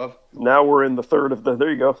I know of. Now we're in the third of the.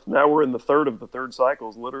 There you go. Now we're in the third of the third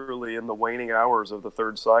cycles, literally in the waning hours of the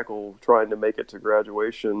third cycle, trying to make it to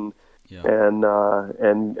graduation, and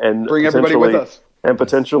bring everybody with us, and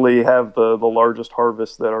potentially have the largest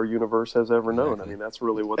harvest that our universe has ever known. Exactly. I mean, that's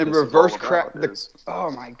really what. And this reverse crap.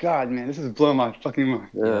 Oh my God, man, this is blowing my fucking mind.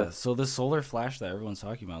 Yeah. So the solar flash that everyone's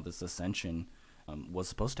talking about, this ascension, was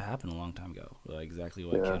supposed to happen a long time ago. Exactly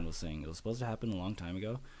what Ken was saying. It was supposed to happen a long time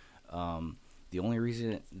ago. The only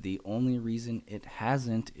reason it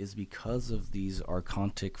hasn't is because of these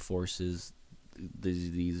archontic forces,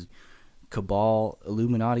 these cabal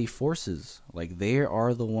Illuminati forces. Like, they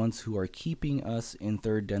are the ones who are keeping us in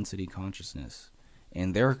third density consciousness,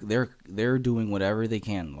 and they're doing whatever they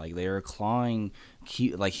can. Like, they're clawing,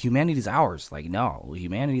 like, humanity's ours. Like, no,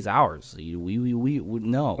 humanity's ours. We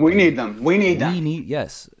no. We need them. We need them.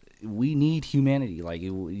 We need humanity. Like,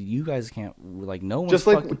 you guys can't. Like, no one's just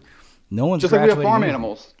like no one's just like we have farm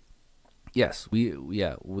animals. Yes, we're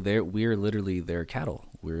literally their cattle.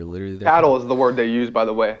 We're literally their cattle is the word they use, by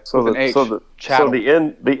the way. So the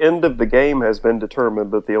end of the game has been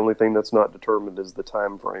determined, but the only thing that's not determined is the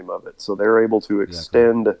time frame of it. So they're able to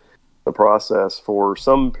extend the process for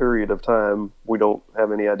some period of time. We don't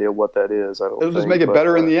have any idea what that is. It'll just make it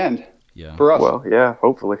better in the end. Yeah. For us. Well, yeah,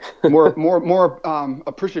 hopefully. more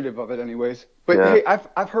appreciative of it, anyways. But hey,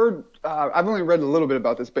 I've heard. I've only read a little bit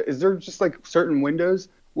about this, but is there just like certain windows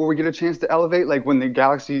where we get a chance to elevate, like when the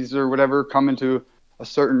galaxies or whatever come into a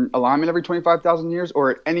certain alignment every 25,000 years, or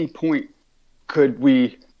at any point could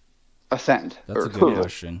we ascend? That's a good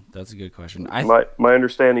question. That's a good question. My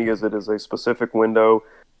understanding is it is a specific window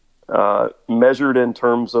measured in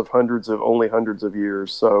terms of hundreds of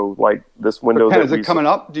years. So, like, this window. Ken, is it coming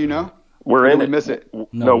up? Do you know? We're in it. Miss it.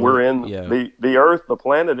 No, we're in the Earth. The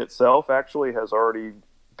planet itself actually has already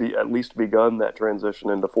at least begun that transition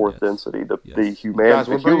into fourth density. The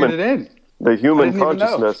human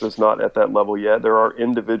consciousness is not at that level yet. There are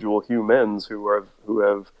individual humans who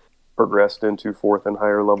have progressed into fourth and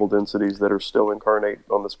higher level densities that are still incarnate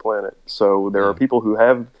on this planet. So there are people who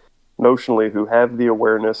have the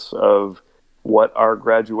awareness of what our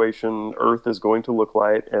graduation Earth is going to look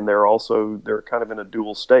like, and they're kind of in a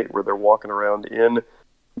dual state where they're walking around in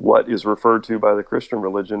what is referred to by the Christian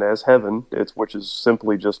religion as heaven, which is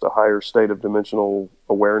simply just a higher state of dimensional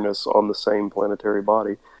awareness on the same planetary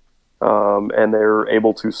body. And they're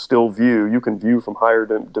able to still view. You can view from higher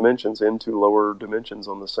dimensions into lower dimensions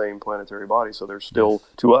on the same planetary body. So they're still,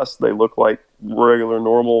 to us, they look like regular,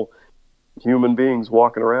 normal human beings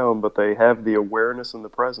walking around, but they have the awareness and the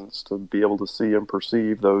presence to be able to see and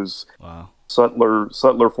perceive those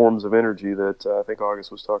subtler forms of energy that I think August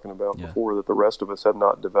was talking about before, that the rest of us have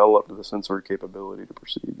not developed the sensory capability to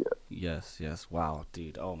perceive yet. Yes. Wow,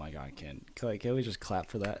 dude. Oh my God, can we just clap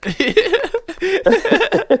for that?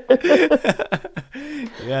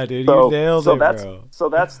 Yeah, dude, you nailed it, bro. So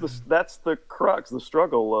that's the crux, the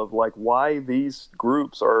struggle of, like, why these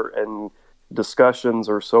groups and discussions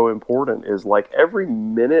are so important is, like, every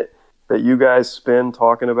minute that you guys spend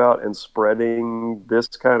talking about and spreading this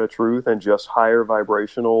kind of truth and just higher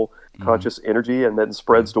vibrational conscious energy, and then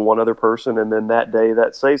spreads to one other person, and then that day,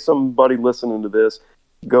 that say somebody listening to this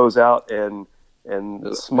goes out and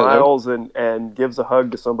smiles and gives a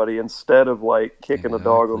hug to somebody instead of, like, kicking a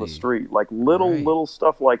dog on the street. Like, little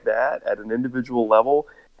stuff like that at an individual level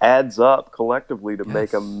adds up collectively to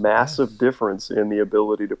make a massive difference in the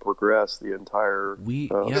ability to progress the entire.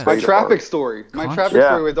 My traffic story. My traffic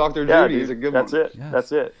story with Dr. Judy is a good one.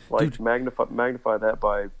 That's it. Like, dude, magnify that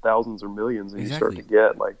by thousands or millions, and you start to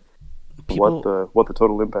get, like, what the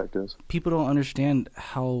total impact is. People don't understand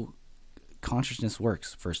how consciousness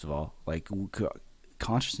works. First of all, like,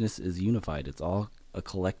 consciousness is unified. It's all a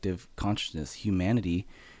collective consciousness. Humanity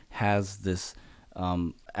has this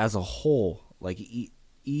as a whole, like.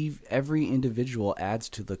 Every individual adds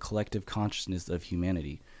to the collective consciousness of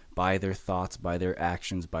humanity by their thoughts, by their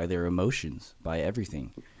actions, by their emotions, by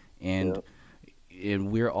everything, and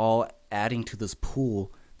we're all adding to this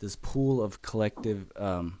pool of collective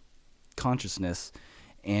consciousness,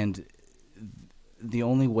 and the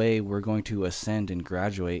only way we're going to ascend and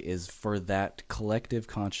graduate is for that collective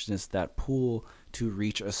consciousness, that pool, to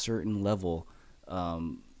reach a certain level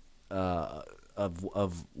of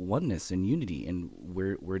oneness and unity, and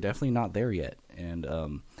we're definitely not there yet.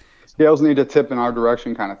 And scales need to tip in our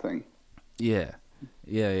direction, kind of thing. Yeah,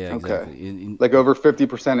 exactly. Like over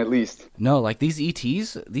 50% at least. No, like these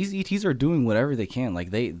ETs are doing whatever they can.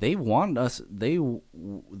 Like they wanted us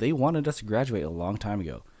to graduate a long time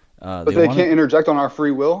ago. But they can't interject on our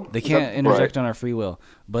free will? They can't interject on our free will,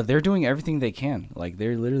 but they're doing everything they can. Like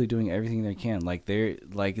they're literally doing everything they can. Like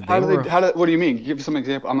what do you mean? Give some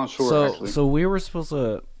example. I'm not sure actually. So we were supposed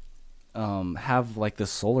to have like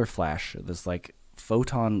this solar flash, this like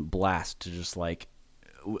photon blast to just like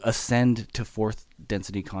ascend to fourth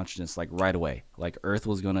density consciousness like right away. Like Earth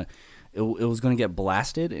was gonna it was gonna get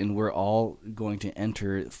blasted, and we're all going to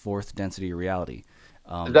enter fourth density reality.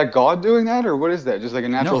 Is that God doing that, or what is that? Just like a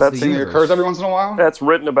natural thing that occurs every once in a while? That's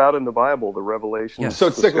written about in the Bible, the Revelation Yes. So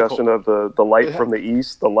it's discussion of the light from the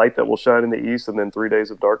east, the light that will shine in the east, and then 3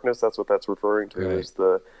 days of darkness. That's what that's referring to. Right. Is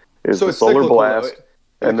the solar cyclical, blast.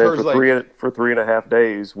 And then for like, for 3.5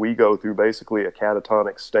 days, we go through basically a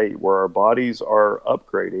catatonic state where our bodies are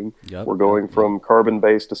upgrading. Yep. We're going from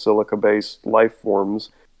carbon-based to silica-based life forms,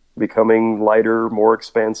 becoming lighter, more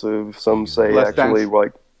expansive. Some say less actually dense.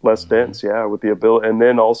 like less dense, with the ability, and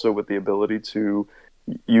then also with the ability to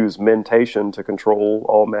use mentation to control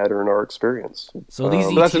all matter in our experience. So these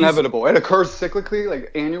ETs, that's inevitable. It occurs cyclically, like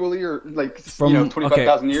annually, or like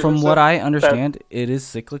 25,000 years. From or so? what I understand, it is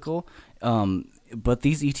cyclical. But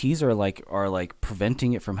these ETs are like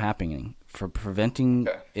preventing it from happening,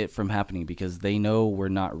 it from happening, because they know we're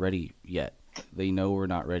not ready yet.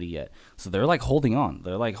 So they're like holding on.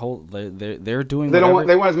 They're like they're doing. They want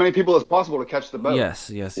as many people as possible to catch the boat. Yes,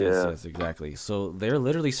 exactly. So they're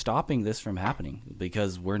literally stopping this from happening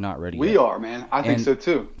because we're not ready. We are, man. I think so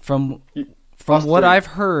too. From what I've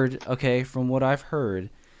heard,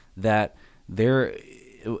 that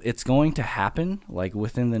it's going to happen like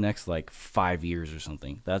within the next like 5 years or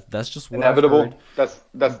something. That's just what inevitable. I've heard.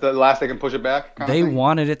 That's the last they can push it back. They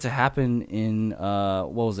wanted it to happen in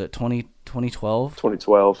what was it, 2012?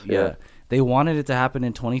 2012. Yeah. They wanted it to happen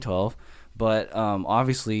in 2012, but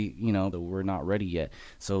obviously, we're not ready yet.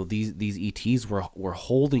 So these ETs were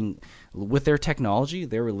holding, with their technology,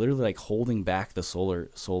 they were literally like holding back the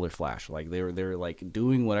solar flash. Like they were like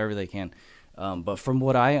doing whatever they can. But from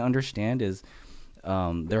what I understand is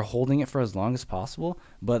they're holding it for as long as possible,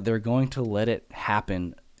 but they're going to let it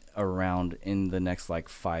happen around in the next like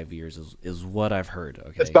 5 years is what I've heard.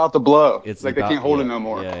 Okay, it's about to blow. It's like they can't hold it no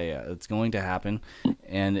more. Yeah, it's going to happen,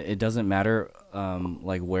 and it doesn't matter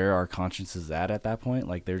like where our conscience is at that point.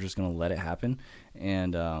 Like they're just going to let it happen.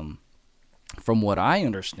 And from what I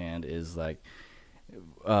understand is like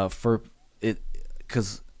for it,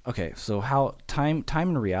 because okay, so how time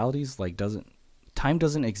and realities like time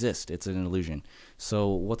doesn't exist. It's an illusion. So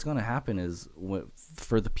what's going to happen is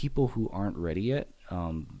for the people who aren't ready yet,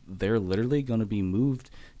 they're literally going to be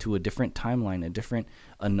moved to a different timeline,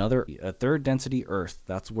 a third density Earth.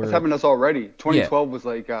 That's happened to us already. 2012 was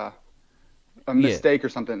like a mistake or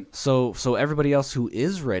something. So everybody else who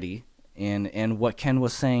is ready, and what Ken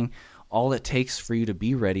was saying, all it takes for you to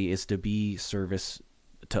be ready is to be service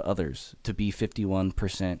to others, to be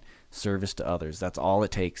 51% service to others. That's all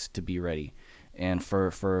it takes to be ready. And for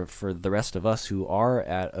the rest of us who are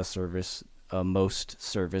at most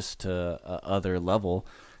service to other level,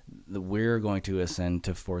 we're going to ascend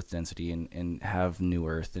to fourth density and have new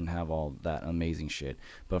Earth and have all that amazing shit.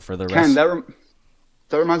 But for the rest,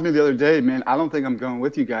 that reminds me of the other day, man. I don't think I'm going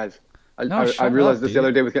with you guys. I realized this the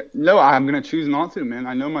other day I'm going to choose not to, man.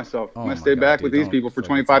 I know myself. I'm going to stay back with these people for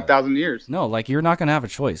 25,000 years. No, like you're not going to have a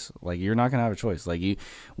choice. Like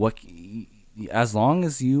as long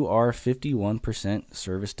as you are 51%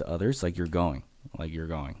 service to others, like you're going.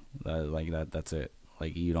 That's it.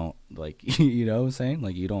 Like you don't, like, you know what I'm saying?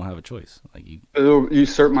 Like you don't have a choice. Like it'll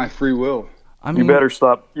usurp my free will. I mean, you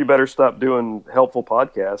better stop doing helpful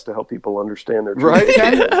podcasts to help people understand their truth. Right?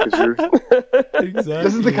 Exactly.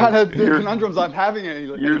 This is the kind of conundrums I'm having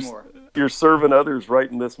anymore. You're serving others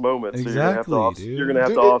right in this moment. Exactly, so you're going to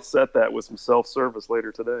have to offset that with some self-service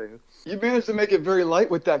later today. You managed to make it very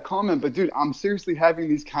light with that comment, but dude, I'm seriously having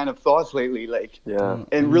these kind of thoughts lately,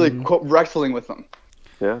 and really wrestling with them.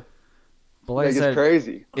 Yeah. But like I said, it's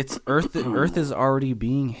crazy. It's Earth is already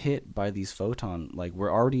being hit by these photon. Like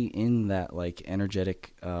we're already in that like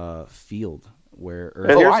energetic field where Earth.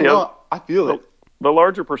 I feel it. the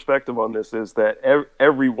larger perspective on this is that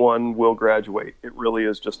everyone will graduate. It really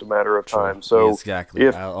is just a matter of time. So exactly.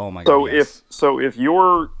 Oh my God. So yes. if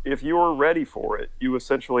you're ready for it, you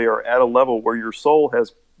essentially are at a level where your soul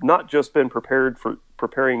has not just been preparing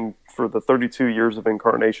for the 32 years of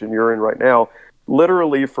incarnation you're in right now,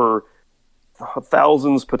 literally for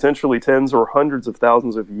thousands, potentially tens or hundreds of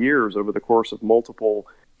thousands of years over the course of multiple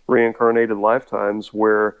reincarnated lifetimes,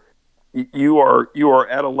 where you are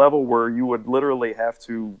at a level where you would literally have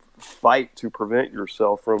to fight to prevent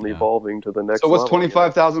yourself from evolving to the next level. So what's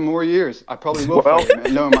 25,000 more years? I probably will fight it,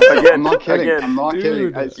 man. No, I'm not kidding. I'm not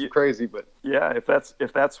kidding. It's crazy, but yeah, if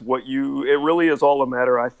that's what it really is all a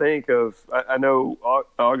matter, I think, of. I know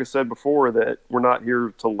August said before that we're not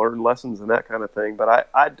here to learn lessons and that kind of thing, but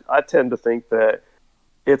I tend to think that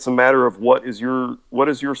it's a matter of what is your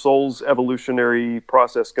soul's evolutionary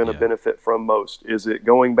process going to benefit from most? Is it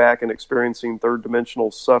going back and experiencing third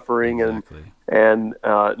dimensional suffering and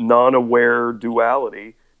non-aware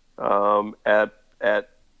duality at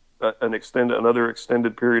another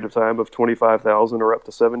extended period of time of 25,000 or up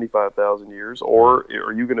to 75,000 years, or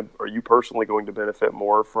are you personally going to benefit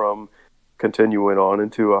more from continuing on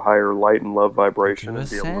into a higher light and love vibration and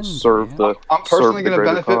be able to serve the? I'm personally going to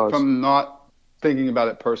benefit from not thinking about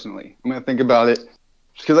it personally. I'm gonna think about it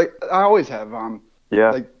because I always have.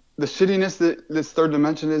 Like the shittiness that this third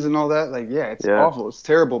dimension is and all that. Like, it's awful. It's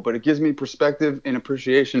terrible, but it gives me perspective and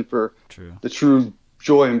appreciation for the true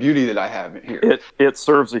joy and beauty that I have here. It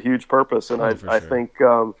serves a huge purpose, and I think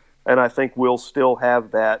we'll still have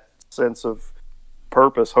that sense of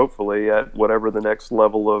purpose, hopefully, at whatever the next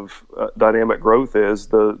level of dynamic growth is.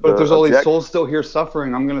 But if there's all these souls still here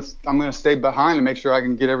suffering, I'm gonna stay behind and make sure I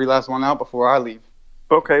can get every last one out before I leave.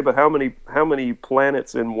 Okay, but how many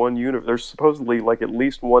planets in one universe? There's supposedly like at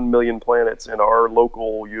least 1 million planets in our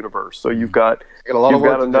local universe. So you've got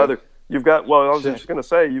another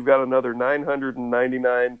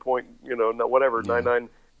 999 point, 99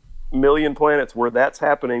 million planets where that's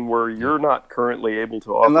happening, where you're not currently able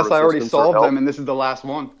to offer unless I already solved them and this is the last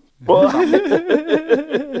one. Well,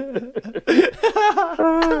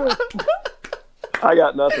 I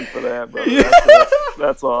got nothing for that, brother.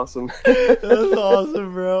 That's awesome. That's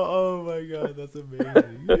awesome, bro. Oh my God, that's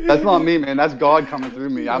amazing. That's not me, man. That's God coming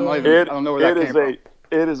through me. I don't know where that came from.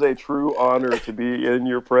 It is a true honor to be in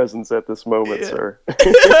your presence at this moment, sir.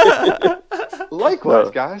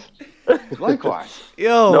 Likewise, guys. Likewise.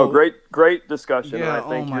 No, great discussion. I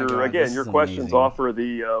think your questions offer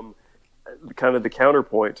the kind of the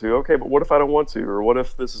counterpoint to, okay, but what if I don't want to, or what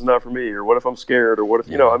if this is not for me, or what if I'm scared, or what if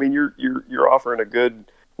I mean, you're offering a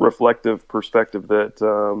good reflective perspective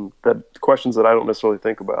that questions that I don't necessarily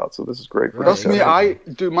think about. So this is great. Trust me,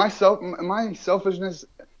 my selfishness.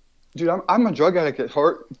 Dude, I'm a drug addict at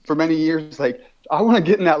heart for many years. Like, I want to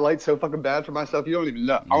get in that light so fucking bad for myself. You don't even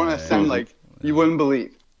know. I want to ascend like you wouldn't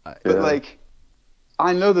believe. But like,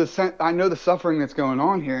 I know the suffering that's going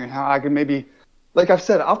on here, and how I can maybe, like I've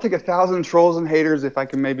said, I'll take 1,000 trolls and haters if I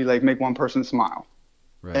can maybe like make one person smile.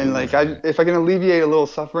 Right, and like, if I can alleviate a little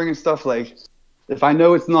suffering and stuff, like if I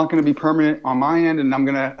know it's not going to be permanent on my end and I'm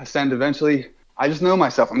going to ascend eventually, I just know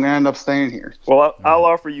myself. I'm going to end up staying here. Well, I'll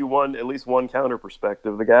offer you at least one counter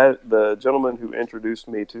perspective. The gentleman who introduced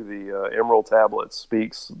me to the Emerald Tablets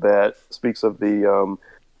speaks of the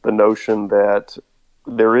notion that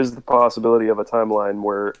there is the possibility of a timeline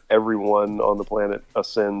where everyone on the planet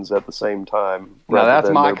ascends at the same time. Now that's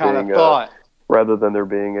my kind of thought. Rather than there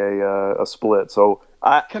being a split. So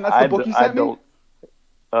Can that's the book you sent me?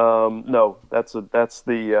 No, that's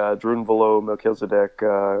the Drunvalo Melchizedek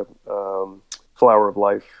Flower of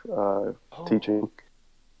Life teaching.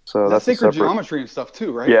 So that's sacred geometry and stuff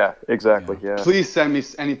too, right? Yeah, exactly. Yeah. Please send me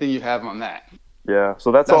anything you have on that. Yeah,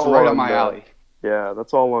 so that's all right up my alley. Yeah,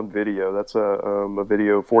 that's all on video. That's a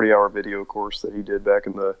 40-hour video course that he did back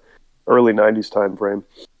in the early 90s time frame.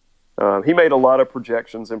 He made a lot of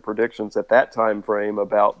projections and predictions at that time frame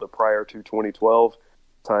about the prior to 2012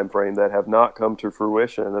 time frame that have not come to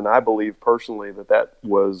fruition, and I believe personally that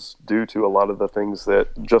was due to a lot of the things that,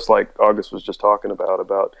 just like August was just talking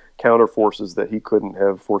about counter forces that he couldn't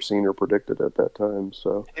have foreseen or predicted at that time.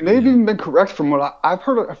 So he may have even been correct. From what I've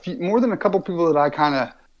heard, more than a couple people that I kind of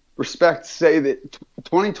respect say that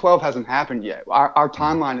 2012 hasn't happened yet. Our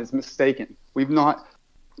timeline is mistaken. We've not,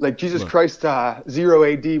 like Jesus Christ, 0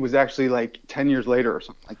 AD was actually like 10 years later or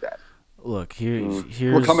something like that. Look, here's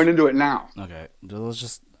we're coming into it now. Okay,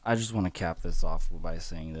 I just want to cap this off by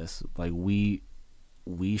saying this: like we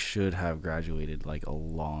should have graduated like a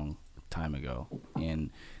long time ago,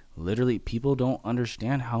 and literally people don't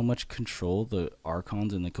understand how much control the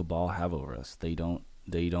archons and the cabal have over us. They don't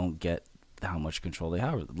get how much control they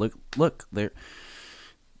have. Look,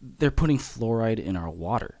 they're putting fluoride in our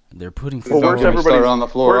water. They're putting Well,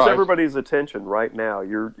 fluoride. where's everybody's attention right now?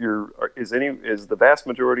 Is the vast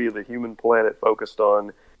majority of the human planet focused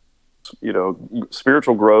on,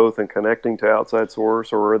 spiritual growth and connecting to outside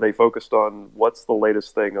source, or are they focused on what's the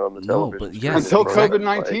latest thing on the television? But yes, until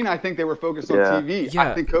COVID-19, I think they were focused on TV. Yeah.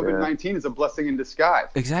 I think COVID-19 is a blessing in disguise.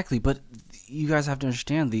 Exactly, but you guys have to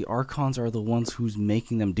understand the archons are the ones who's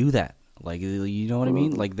making them do that. Like, you know what I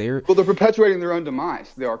mean? Like, they're perpetuating their own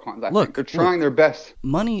demise. The archons. I think they're trying their best.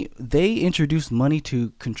 Money. They introduce money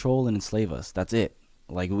to control and enslave us. That's it.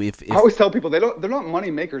 Like, if I always tell people they're not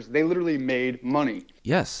money makers. They literally made money.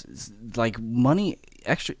 Yes, like money.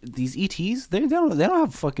 Extra these ETs, they don't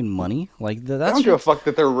have fucking money. Like that's. They don't give a fuck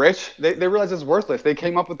that they're rich. They realize it's worthless. They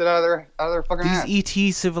came up with it out of their fucking ass. These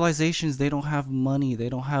ET civilizations, they don't have money. They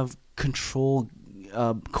don't have control.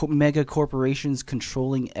 Mega corporations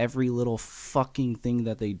controlling every little fucking thing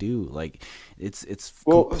that they do. Like, it's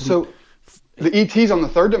so the ETs on the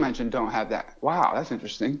third dimension don't have that. Wow, that's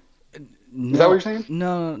interesting. Is that what you're saying?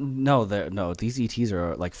 No. These ETs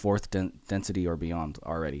are like fourth density or beyond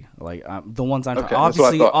already. Like the ones I'm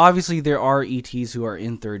obviously there are ETs who are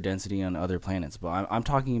in third density on other planets, but I'm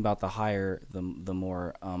talking about the higher, the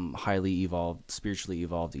more highly evolved, spiritually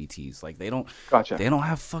evolved ETs. Like they don't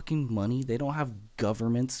have fucking money. They don't have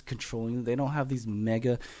governments controlling them. They don't have these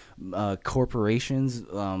mega corporations.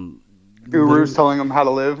 Gurus telling them how to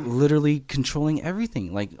live. Literally controlling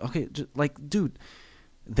everything. Like, okay, dude.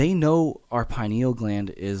 They know our pineal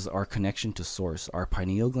gland is our connection to source. Our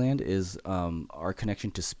pineal gland is our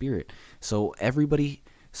connection to spirit. So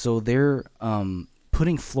they're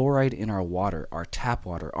putting fluoride in our water, our tap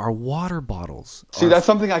water, our water bottles. See, that's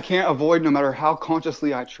something I can't avoid no matter how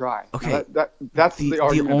consciously I try. Okay, that's the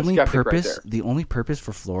argument of the skeptic right there. The only purpose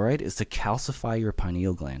for fluoride is to calcify your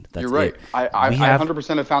pineal gland. That's You're right. It. I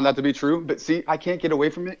 100% have found that to be true. But see, I can't get away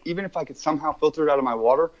from it. Even if I could somehow filter it out of my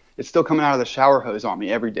water, it's still coming out of the shower hose on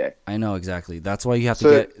me every day. I know exactly. That's why you have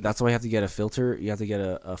to get a filter. You have to get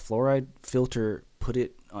a fluoride filter. Put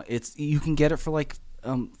it. You can get it for like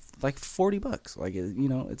 $40. Like,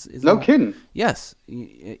 it's no kidding. Yes.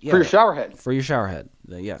 Yeah. For your shower head. For your shower head.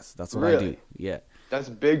 Yes, that's what I do. Yeah. That's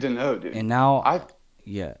big to know, dude. And now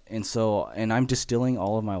and I'm distilling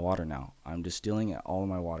all of my water now.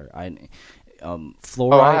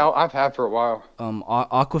 Fluoride. I've had for a while.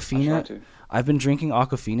 Aquafina. I've been drinking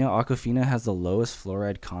Aquafina. Aquafina has the lowest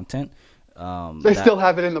fluoride content. They still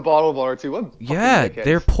have it in the bottle of water too.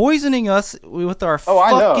 They're poisoning us with our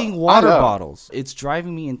fucking water bottles. It's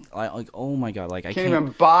driving me like, oh my god, like I can't even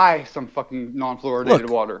buy some fucking non-fluoridated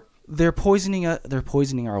water. They're poisoning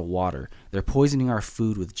our water. They're poisoning our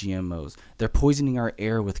food with GMOs. They're poisoning our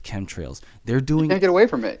air with chemtrails. You can't get away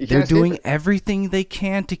from it. They're doing everything they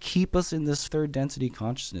can to keep us in this third density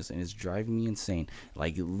consciousness, and it's driving me insane.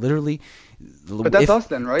 Like, literally. But that's us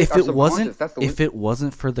then, right? If it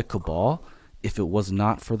wasn't for the cabal, if it was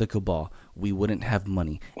not for the cabal, we wouldn't have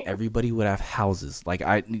money. Everybody would have houses. Like,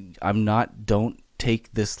 don't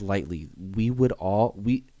take this lightly.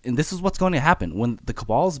 And this is what's going to happen when the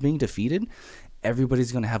cabal is being defeated.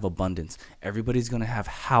 Everybody's going to have abundance. Everybody's going to have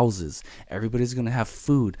houses. Everybody's going to have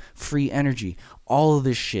food, free energy, all of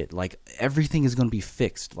this shit. Like, everything is going to be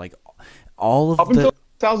fixed. Like, all of Up until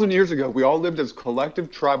 1,000 years ago, we all lived as collective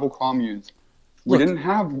tribal communes. We didn't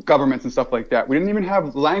have governments and stuff like that. We didn't even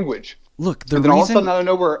have language. Look, and then all of a sudden, out of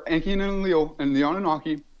nowhere, Enki and Enlil and the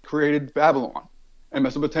Anunnaki created Babylon and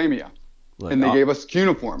Mesopotamia. And they gave us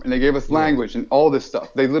cuneiform, and they gave us language, and all this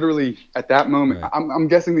stuff. They literally, at that moment, I'm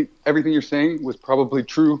guessing that everything you're saying was probably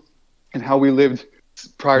true in how we lived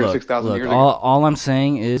prior to 6,000 years ago. All I'm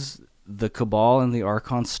saying is the cabal and the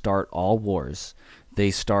archons start all wars. They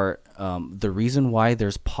start. The reason why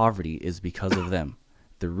there's poverty is because of them.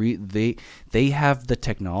 They have the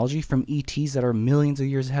technology from ETs that are millions of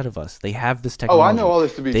years ahead of us. They have this technology. Oh, I know all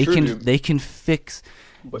this to be true. They can fix.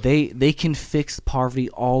 They can fix poverty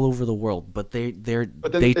all over the world, but they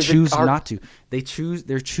choose not to.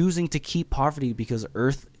 They're choosing to keep poverty because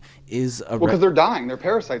Earth is because they're dying. They're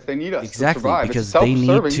parasites. They need us to survive. Because they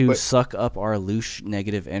need to suck up our loose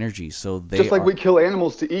negative energy. So just like we kill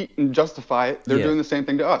animals to eat and justify it, they're doing the same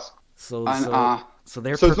thing to us. So it's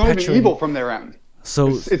not even evil from their end. So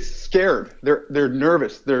it's scared. They're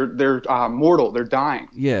nervous. They're mortal. They're dying.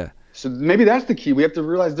 Yeah. So maybe that's the key. We have to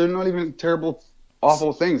realize they're not even terrible,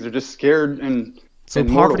 awful things. They're just scared and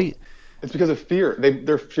poverty. Mortal. It's because of fear.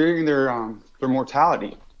 They're fearing their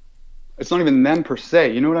mortality. It's not even them per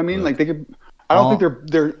se. You know what I mean? Yeah. Like they could. I don't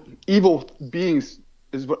think they're evil beings.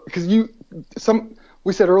 Is what because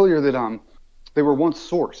we said earlier that they were once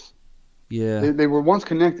source. Yeah. They were once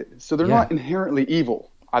connected, so they're Yeah. not inherently evil.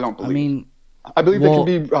 I don't I believe. mean, I believe well,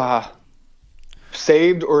 they can be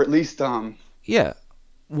saved, or at least yeah.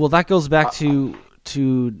 Well, that goes back to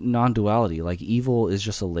non-duality. Like, evil is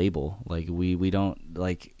just a label. Like, we don't,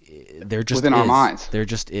 like, there just within is. our minds. There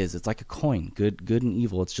just is. It's like a coin. Good and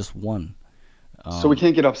evil. It's just one. So we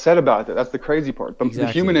can't get upset about it. That's the crazy part. The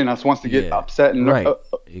human in us wants to get upset and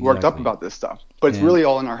worked up about this stuff, but it's really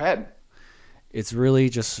all in our head. It's really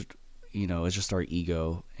just, it's just our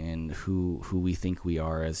ego and who we think we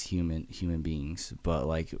are as human beings. But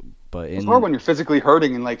it's hard when you're physically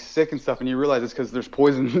hurting and like sick and stuff, and you realize it's because there's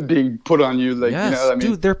poison being put on you. Like, yes,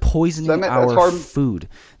 dude, they're poisoning our food.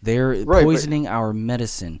 They're poisoning our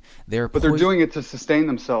medicine. But they're doing it to sustain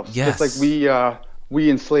themselves. Yes. Just like we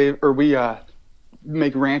enslave, or we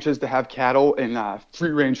make ranches to have cattle, and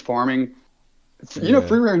free range farming.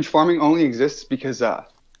 Free range farming only exists because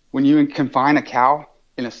when you confine a cow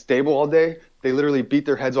in a stable all day, they literally beat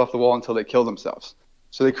their heads off the wall until they kill themselves.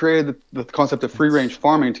 So they created the concept of free range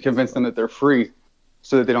farming to convince them that they're free,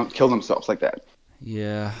 so that they don't kill themselves like that.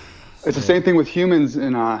 Yeah. It's the same thing with humans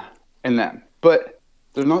and them, but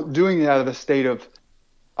they're not doing it out of a state of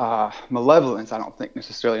malevolence. I don't think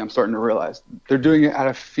necessarily. I'm starting to realize they're doing it out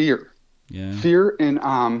of fear. Yeah. Fear and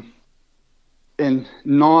non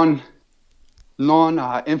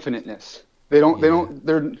infiniteness. They don't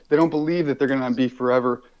believe that they're gonna be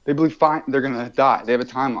forever. They believe they're gonna die. They have a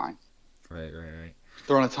timeline. Right.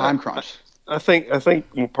 They're on a time crunch. I think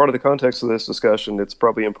part of the context of this discussion, it's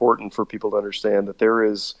probably important for people to understand that there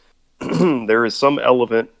is there is some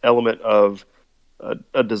element of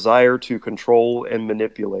a desire to control and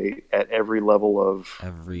manipulate at every level of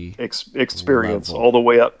experience, level.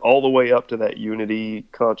 all the way up to that unity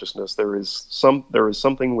consciousness. There is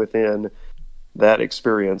something within that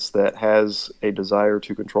experience that has a desire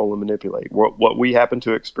to control and manipulate. What we happen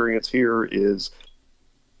to experience here is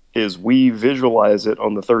we visualize it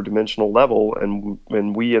on the third dimensional level,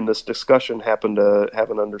 and we in this discussion happen to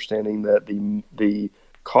have an understanding that the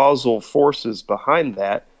causal forces behind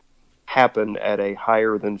that happen at a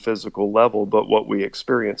higher than physical level, but what we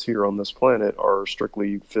experience here on this planet are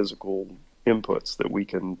strictly physical inputs that we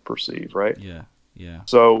can perceive, right? Yeah.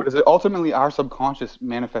 So, but is it ultimately our subconscious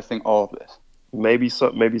manifesting all of this? Maybe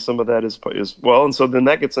some of that is well, and so then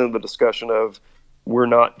that gets into the discussion of we're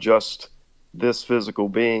not just this physical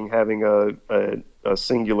being having a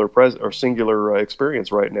singular singular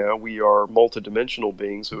experience right now. We are multidimensional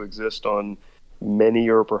beings who exist on many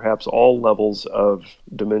or perhaps all levels of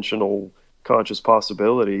dimensional conscious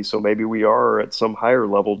possibility. So maybe we are at some higher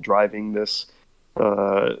level driving this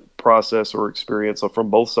process or experience from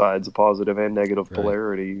both sides, a positive and negative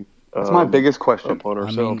polarity. That's my biggest question upon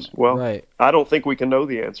ourselves. I don't think we can know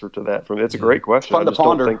the answer to that. It's a great question. Fun I just to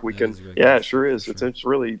ponder. don't think we can. Yeah, it sure is. Sure. It's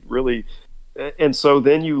really, really. And so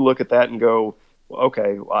then you look at that and go,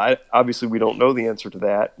 okay, obviously we don't know the answer to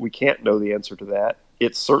that. We can't know the answer to that.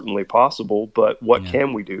 It's certainly possible, but what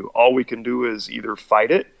can we do? All we can do is either fight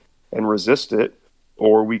it and resist it,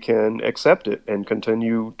 or we can accept it and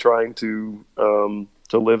continue trying to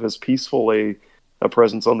live as peaceful a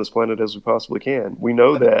presence on this planet as we possibly can. We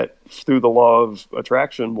know that through the law of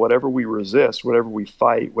attraction, whatever we resist, whatever we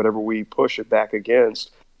fight, whatever we push it back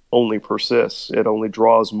against, only persists. It only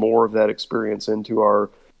draws more of that experience into our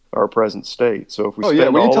present state. So if we when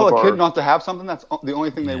you tell a kid not to have something, that's the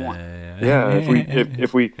only thing they want.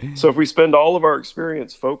 If we spend all of our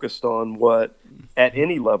experience focused on what, at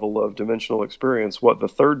any level of dimensional experience, what the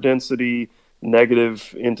third density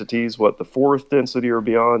negative entities, what the fourth density or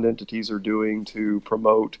beyond entities are doing to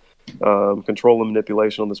promote control and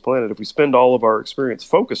manipulation on this planet, if we spend all of our experience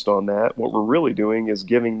focused on that, what we're really doing is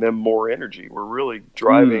giving them more energy. We're really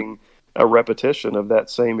driving a repetition of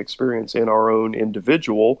that same experience in our own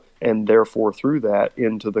individual, and therefore through that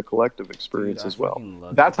into the collective experience as well.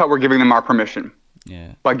 That's how we're giving them our permission.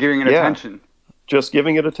 Yeah. By giving it attention. Just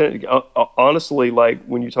giving it attention. Honestly, like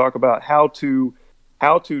when you talk about how to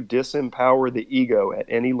disempower the ego at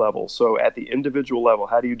any level. So at the individual level,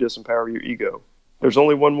 how do you disempower your ego? There's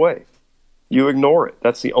only one way. You ignore it.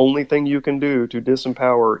 That's the only thing you can do to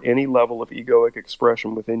disempower any level of egoic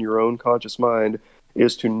expression within your own conscious mind,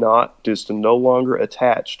 is to no longer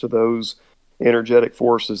attach to those energetic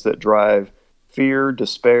forces that drive fear,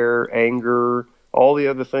 despair, anger, all the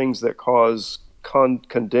other things that cause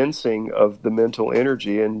condensing of the mental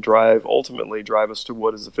energy and ultimately drive us to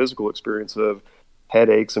what is the physical experience of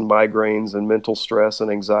headaches and migraines and mental stress and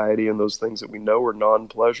anxiety and those things that we know are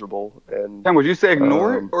non-pleasurable. And would you say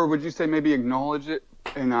ignore it, or would you say maybe acknowledge it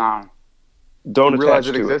and don't realize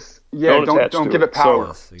attach it to exists. Yeah, don't give it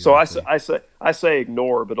power. So I say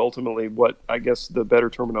ignore, but ultimately, what I guess the better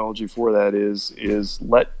terminology for that is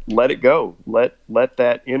let it go. Let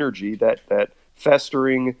that energy, that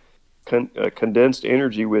festering, condensed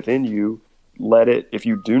energy within you, let it. If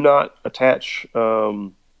you do not attach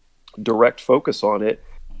direct focus on it,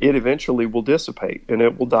 it eventually will dissipate and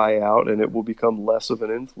it will die out and it will become less of an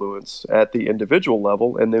influence at the individual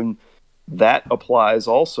level, and then that applies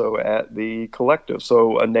also at the collective.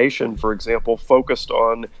 So a nation, for example, focused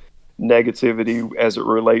on negativity as it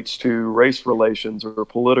relates to race relations or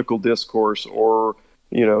political discourse or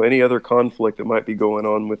any other conflict that might be going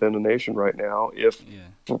on within a nation right now, if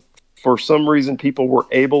for some reason people were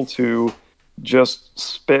able to just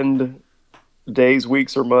spend days,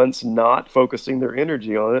 weeks, or months not focusing their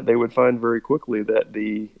energy on it, they would find very quickly that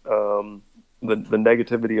the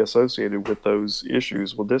negativity associated with those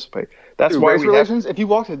issues will dissipate. That's why race relations. If you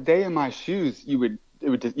walked a day in my shoes, you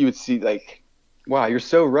would see like, wow, you're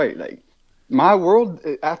so right. Like my world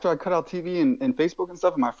after I cut out TV and Facebook and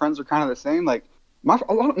stuff, and my friends are kind of the same. Like most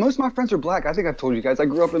of my friends are black. I think I've told you guys. I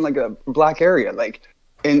grew up in like a black area. Like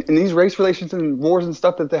in these race relations and wars and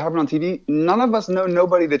stuff that they're having on TV, none of us know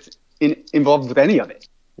nobody that's involved with any of it.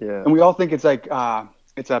 Yeah. And we all think it's like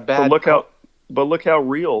it's a bad. But look how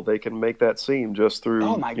real they can make that seem just through,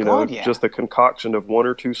 just the concoction of one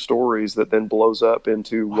or two stories that then blows up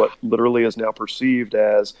into what literally is now perceived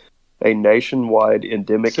as a nationwide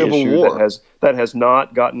endemic Civil issue war. that has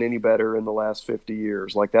not gotten any better in the last 50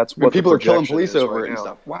 years. Like that's what people the are killing projection police is over right it and now.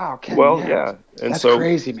 stuff. Wow. Ken, And that's so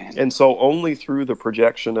crazy, man. And so only through the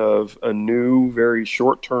projection of a new, very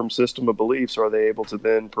short-term system of beliefs are they able to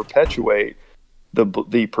then perpetuate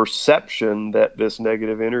the perception that this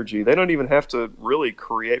negative energy. They don't even have to really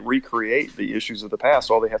recreate the issues of the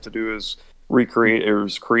past. All they have to do is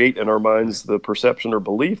create in our minds the perception or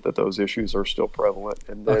belief that those issues are still prevalent,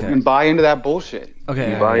 and then and buy into that bullshit.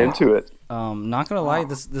 Okay, buy into it. Not gonna lie,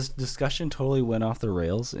 this discussion totally went off the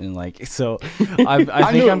rails, and like so,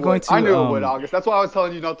 I think I'm going to. I knew it would, August. That's why I was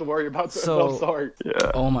telling you not to worry about that. I'm sorry.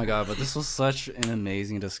 Yeah. Oh my god, but this was such an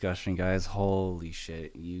amazing discussion, guys. Holy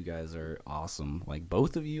shit, you guys are awesome. Like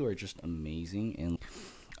both of you are just amazing, and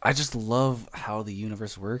I just love how the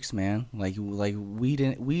universe works, man. Like we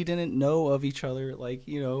didn't know of each other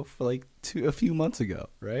for like a few months ago,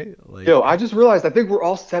 right? Like, yo, I just realized I think we're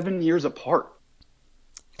all 7 years apart.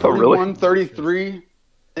 31, 33,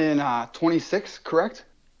 and 26, correct?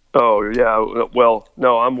 Oh yeah. Well,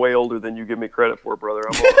 no, I'm way older than you give me credit for, brother.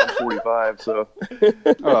 I'm 45, so.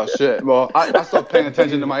 Oh shit. Well, I stopped paying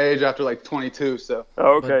attention to my age after like 22, so.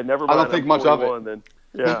 Oh, okay, never mind. I don't think much of it. Then.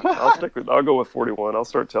 Yeah, I'll go with 41. I'll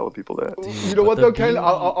start telling people that. Dude, you know what though, Ken?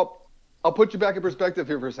 I'll put you back in perspective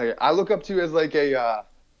here for a second. I look up to you as like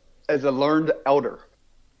as a learned elder.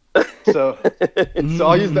 So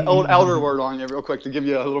I'll use the old elder word on you real quick to give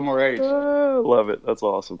you a little more age. Love it. That's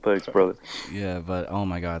awesome. Thanks, brother. Yeah, but oh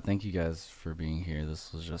my god, thank you guys for being here.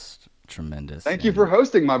 This was just tremendous. Thank you for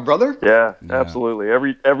hosting, my brother. Yeah, absolutely.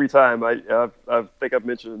 Every time I think I've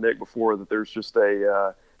mentioned to Nick before that there's just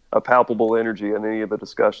a palpable energy in any of the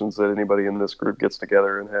discussions that anybody in this group gets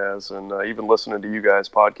together and has. And even listening to you guys'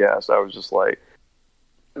 podcast, I was just like,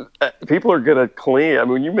 people are gonna clean. I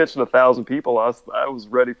mean, when you mentioned 1,000 people, I was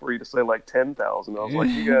ready for you to say like 10,000. I was like,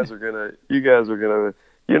 you guys are gonna.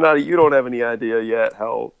 You don't have any idea yet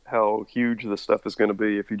how huge this stuff is going to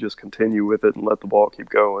be if you just continue with it and let the ball keep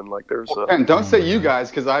going. Like there's. And don't say you guys,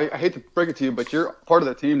 because I hate to break it to you, but you're part of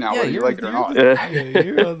the team now, whether you like it or not. Yeah,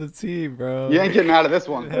 you're on the team, bro. You ain't getting out of this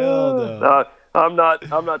one. Hell no. I'm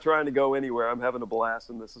not trying to go anywhere. I'm having a blast,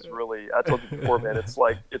 and this is really. I told you before, man.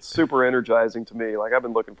 It's super energizing to me. Like I've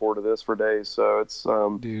been looking forward to this for days. So it's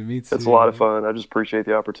dude, me too. It's a lot of fun. I just appreciate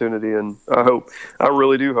the opportunity, and I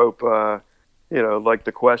really do hope. Like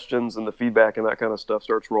the questions and the feedback and that kind of stuff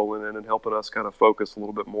starts rolling in and helping us kind of focus a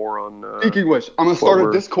little bit more on. Speaking which, I'm going to start a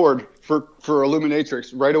Discord for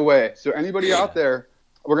Illuminatrix right away. So anybody out there,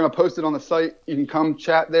 we're going to post it on the site. You can come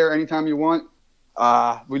chat there anytime you want.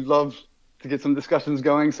 We'd love to get some discussions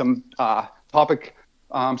going, some topic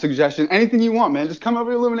suggestion, anything you want, man. Just come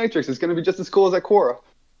over to Illuminatrix. It's going to be just as cool as at Quora.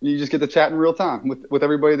 You just get to chat in real time with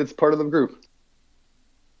everybody that's part of the group.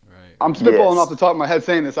 I'm spitballing off the top of my head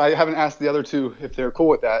saying this. I haven't asked the other two if they're cool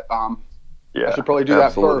with that. I should probably do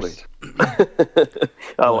that first.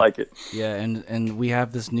 I like it. Yeah, and we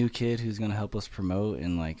have this new kid who's gonna help us promote,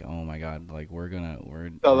 and like, oh my god, like we're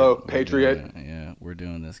Patriot. We're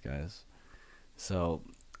doing this, guys. So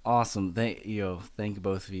awesome. Thank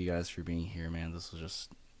both of you guys for being here, man. This was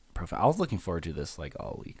just perfect. I was looking forward to this like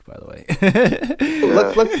all week, by the way.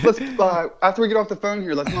 Let's after we get off the phone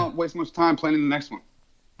here, let's not waste much time planning the next one.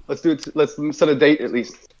 Let's do it. Let's set a date at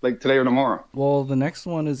least, like today or tomorrow. Well, the next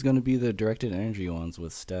one is going to be the directed energy ones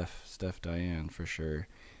with Steph Diane for sure.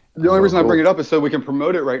 The only reason I bring it up is so we can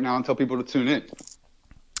promote it right now and tell people to tune in.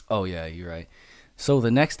 Oh yeah, you're right. So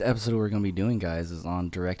the next episode we're going to be doing, guys, is on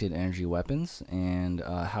directed energy weapons and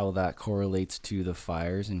how that correlates to the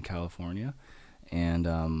fires in California. And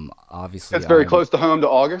obviously, it's very close to home to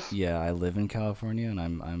August. Yeah, I live in California, and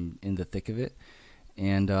I'm in the thick of it.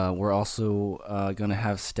 And we're also going to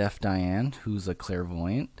have Steph Diane, who's a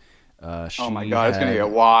clairvoyant. Oh my God, it's gonna get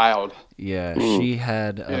wild. Yeah, she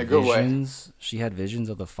had visions. She had visions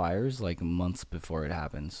of the fires like months before it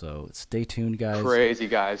happened. So stay tuned, guys. Crazy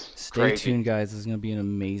guys. Stay tuned, guys. This is gonna be an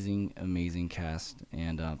amazing cast.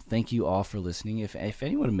 And thank you all for listening. If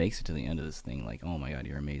anyone makes it to the end of this thing, like, oh my God,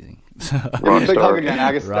 you're amazing. Big hug again,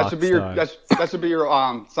 Agus. That should be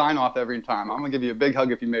your sign off every time. I'm gonna give you a big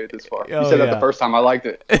hug if you made it this far. You said that the first time. I liked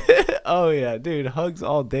it. Oh yeah, dude, hugs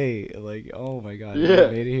all day. Like, oh my God, yeah,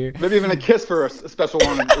 you made it here. Maybe even a kiss for a special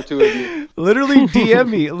one or two of you. Literally DM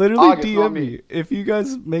me. Literally DM me. If you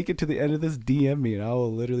guys make it to the end of this, DM me, and I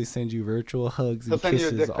will literally send you virtual hugs and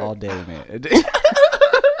kisses all day, man.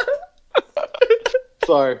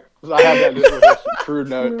 Sorry, I had that with a crude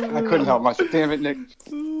note. I couldn't help myself. Damn it, Nick.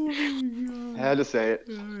 I had to say it.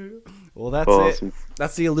 Well, that's awesome. It.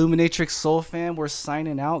 That's the Illuminatrix Soul Fam. We're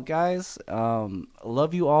signing out, guys.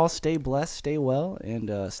 Love you all. Stay blessed. Stay well. And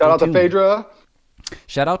stay shout out tuned. to Phaedra.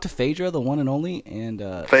 Shout out to Phaedra, the one and only, and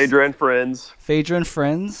Phaedra and friends. Phaedra and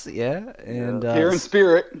friends, yeah, and here in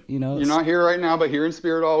spirit. You know, you're not here right now, but here in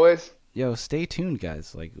spirit always. Yo, stay tuned,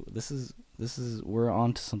 guys. Like this is we're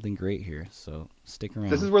on to something great here. So stick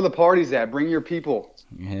around. This is where the party's at. Bring your people.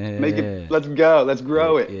 Yeah. Make it. Let's go. Let's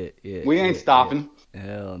grow it. We ain't stopping.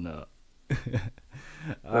 Hell no.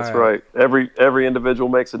 That's right. Every individual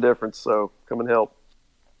makes a difference. So come and help.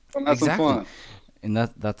 Exactly. Some fun. And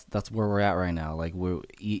that's where we're at right now. Like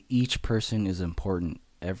each person is important.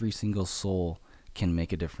 Every single soul can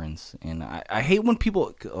make a difference. And I hate when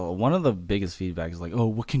people. One of the biggest feedback is like, "Oh,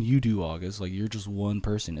 what can you do, August? Like you're just one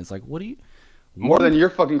person." It's like, what do you? More than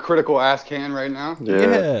your fucking critical ass can right now.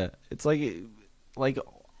 Yeah. It's like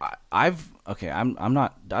I'm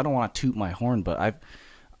not. I don't want to toot my horn, but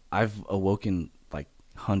I've awoken like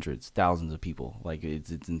hundreds, thousands of people. Like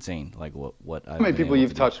it's insane. Like what how many people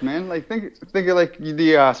you've touched, man? Like think of like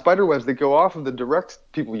the spider webs that go off of the direct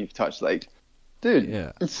people you've touched. Like, dude,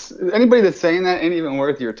 yeah. It's anybody that's saying that ain't even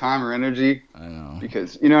worth your time or energy. I know,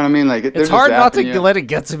 because you know what I mean. Like it's hard not to let it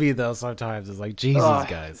get to me though. Sometimes it's like Jesus,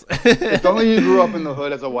 guys. If only you grew up in the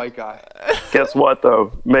hood as a white guy. Guess what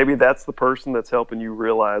though? Maybe that's the person that's helping you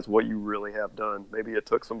realize what you really have done. Maybe it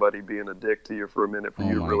took somebody being a dick to you for a minute for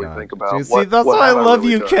you to really think about. Dude, see, that's why I love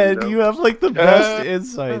you, Ken. You know? You have like the best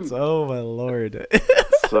insights. Oh my Lord.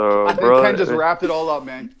 So I think Ken just wrapped it all up,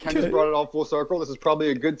 man. Ken just brought it all full circle. This is probably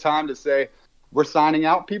a good time to say we're signing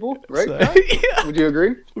out, people. Right? Yeah. Would you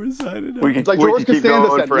agree? We're signing out. It's like George Costanza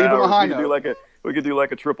said, leave them behind. We could do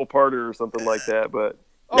like a triple parter or something like that, but.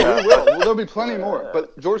 Oh, we will. Well, there'll be plenty more.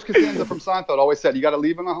 But George Costanza from Seinfeld always said, you got to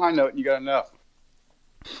leave on a high note and you got enough.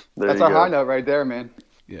 That's our high note right there, man.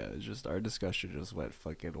 Yeah, it's just our discussion just went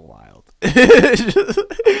fucking wild.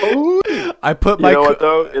 I put my. You know what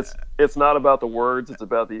though? It's not about the words. It's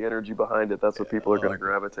about the energy behind it. That's what people are going to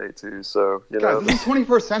gravitate to. So you know, this is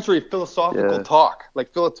 21st century philosophical talk.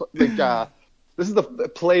 Like this is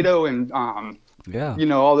the Plato and yeah, you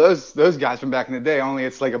know all those guys from back in the day. Only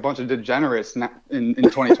it's like a bunch of degenerates in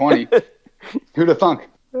 2020. Who'd have thunk?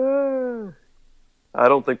 I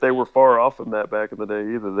don't think they were far off from that back in the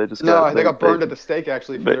day either. They just they got burned at the stake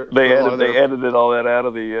actually. They edited all that out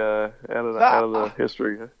of the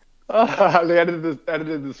history. They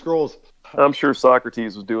edited the scrolls. I'm sure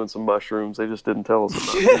Socrates was doing some mushrooms. They just didn't tell us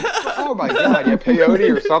about it. Oh my God, yeah,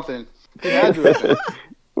 peyote or something. He had to have been.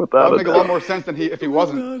 That would make a lot more sense than if he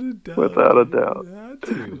wasn't. Without a doubt.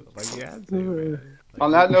 You had to, man. On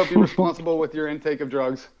that note, be responsible with your intake of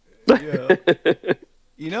drugs. Yeah.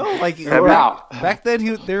 You know, like back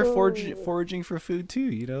then, they're foraging for food too.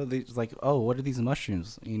 You know, they just like, oh, what are these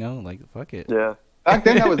mushrooms? You know, like fuck it. Yeah. Back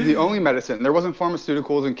then, that was the only medicine. There wasn't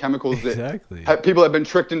pharmaceuticals and chemicals that people have been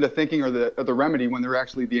tricked into thinking are the remedy when they're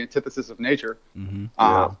actually the antithesis of nature.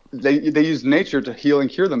 Mm-hmm. They used nature to heal and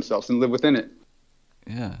cure themselves and live within it.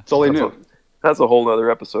 Yeah, that's all they knew. That's a whole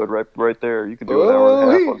other episode right there. You could do an hour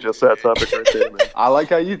and a half on just that topic right there, man. I like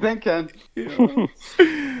how you think, Ken.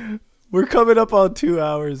 Yeah. We're coming up on 2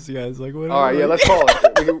 hours, guys. Like, what? All right, yeah, let's call it.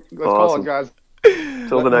 Let's call it, guys.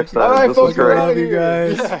 Till the next time. All right, this folks, was great. I love you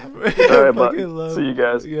guys. Yeah. All right, bud. See you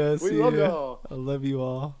guys. Yeah, we love y'all. I love you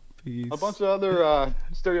all. Peace. A bunch of other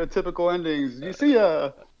stereotypical endings. You see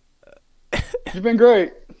You've been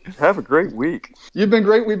great. Have a great week. You've been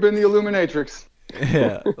great. We've been the Illuminatrix.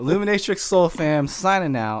 Yeah. Illuminatrix Soul Fam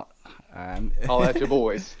signing out. All at your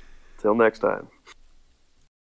boys. Till next time.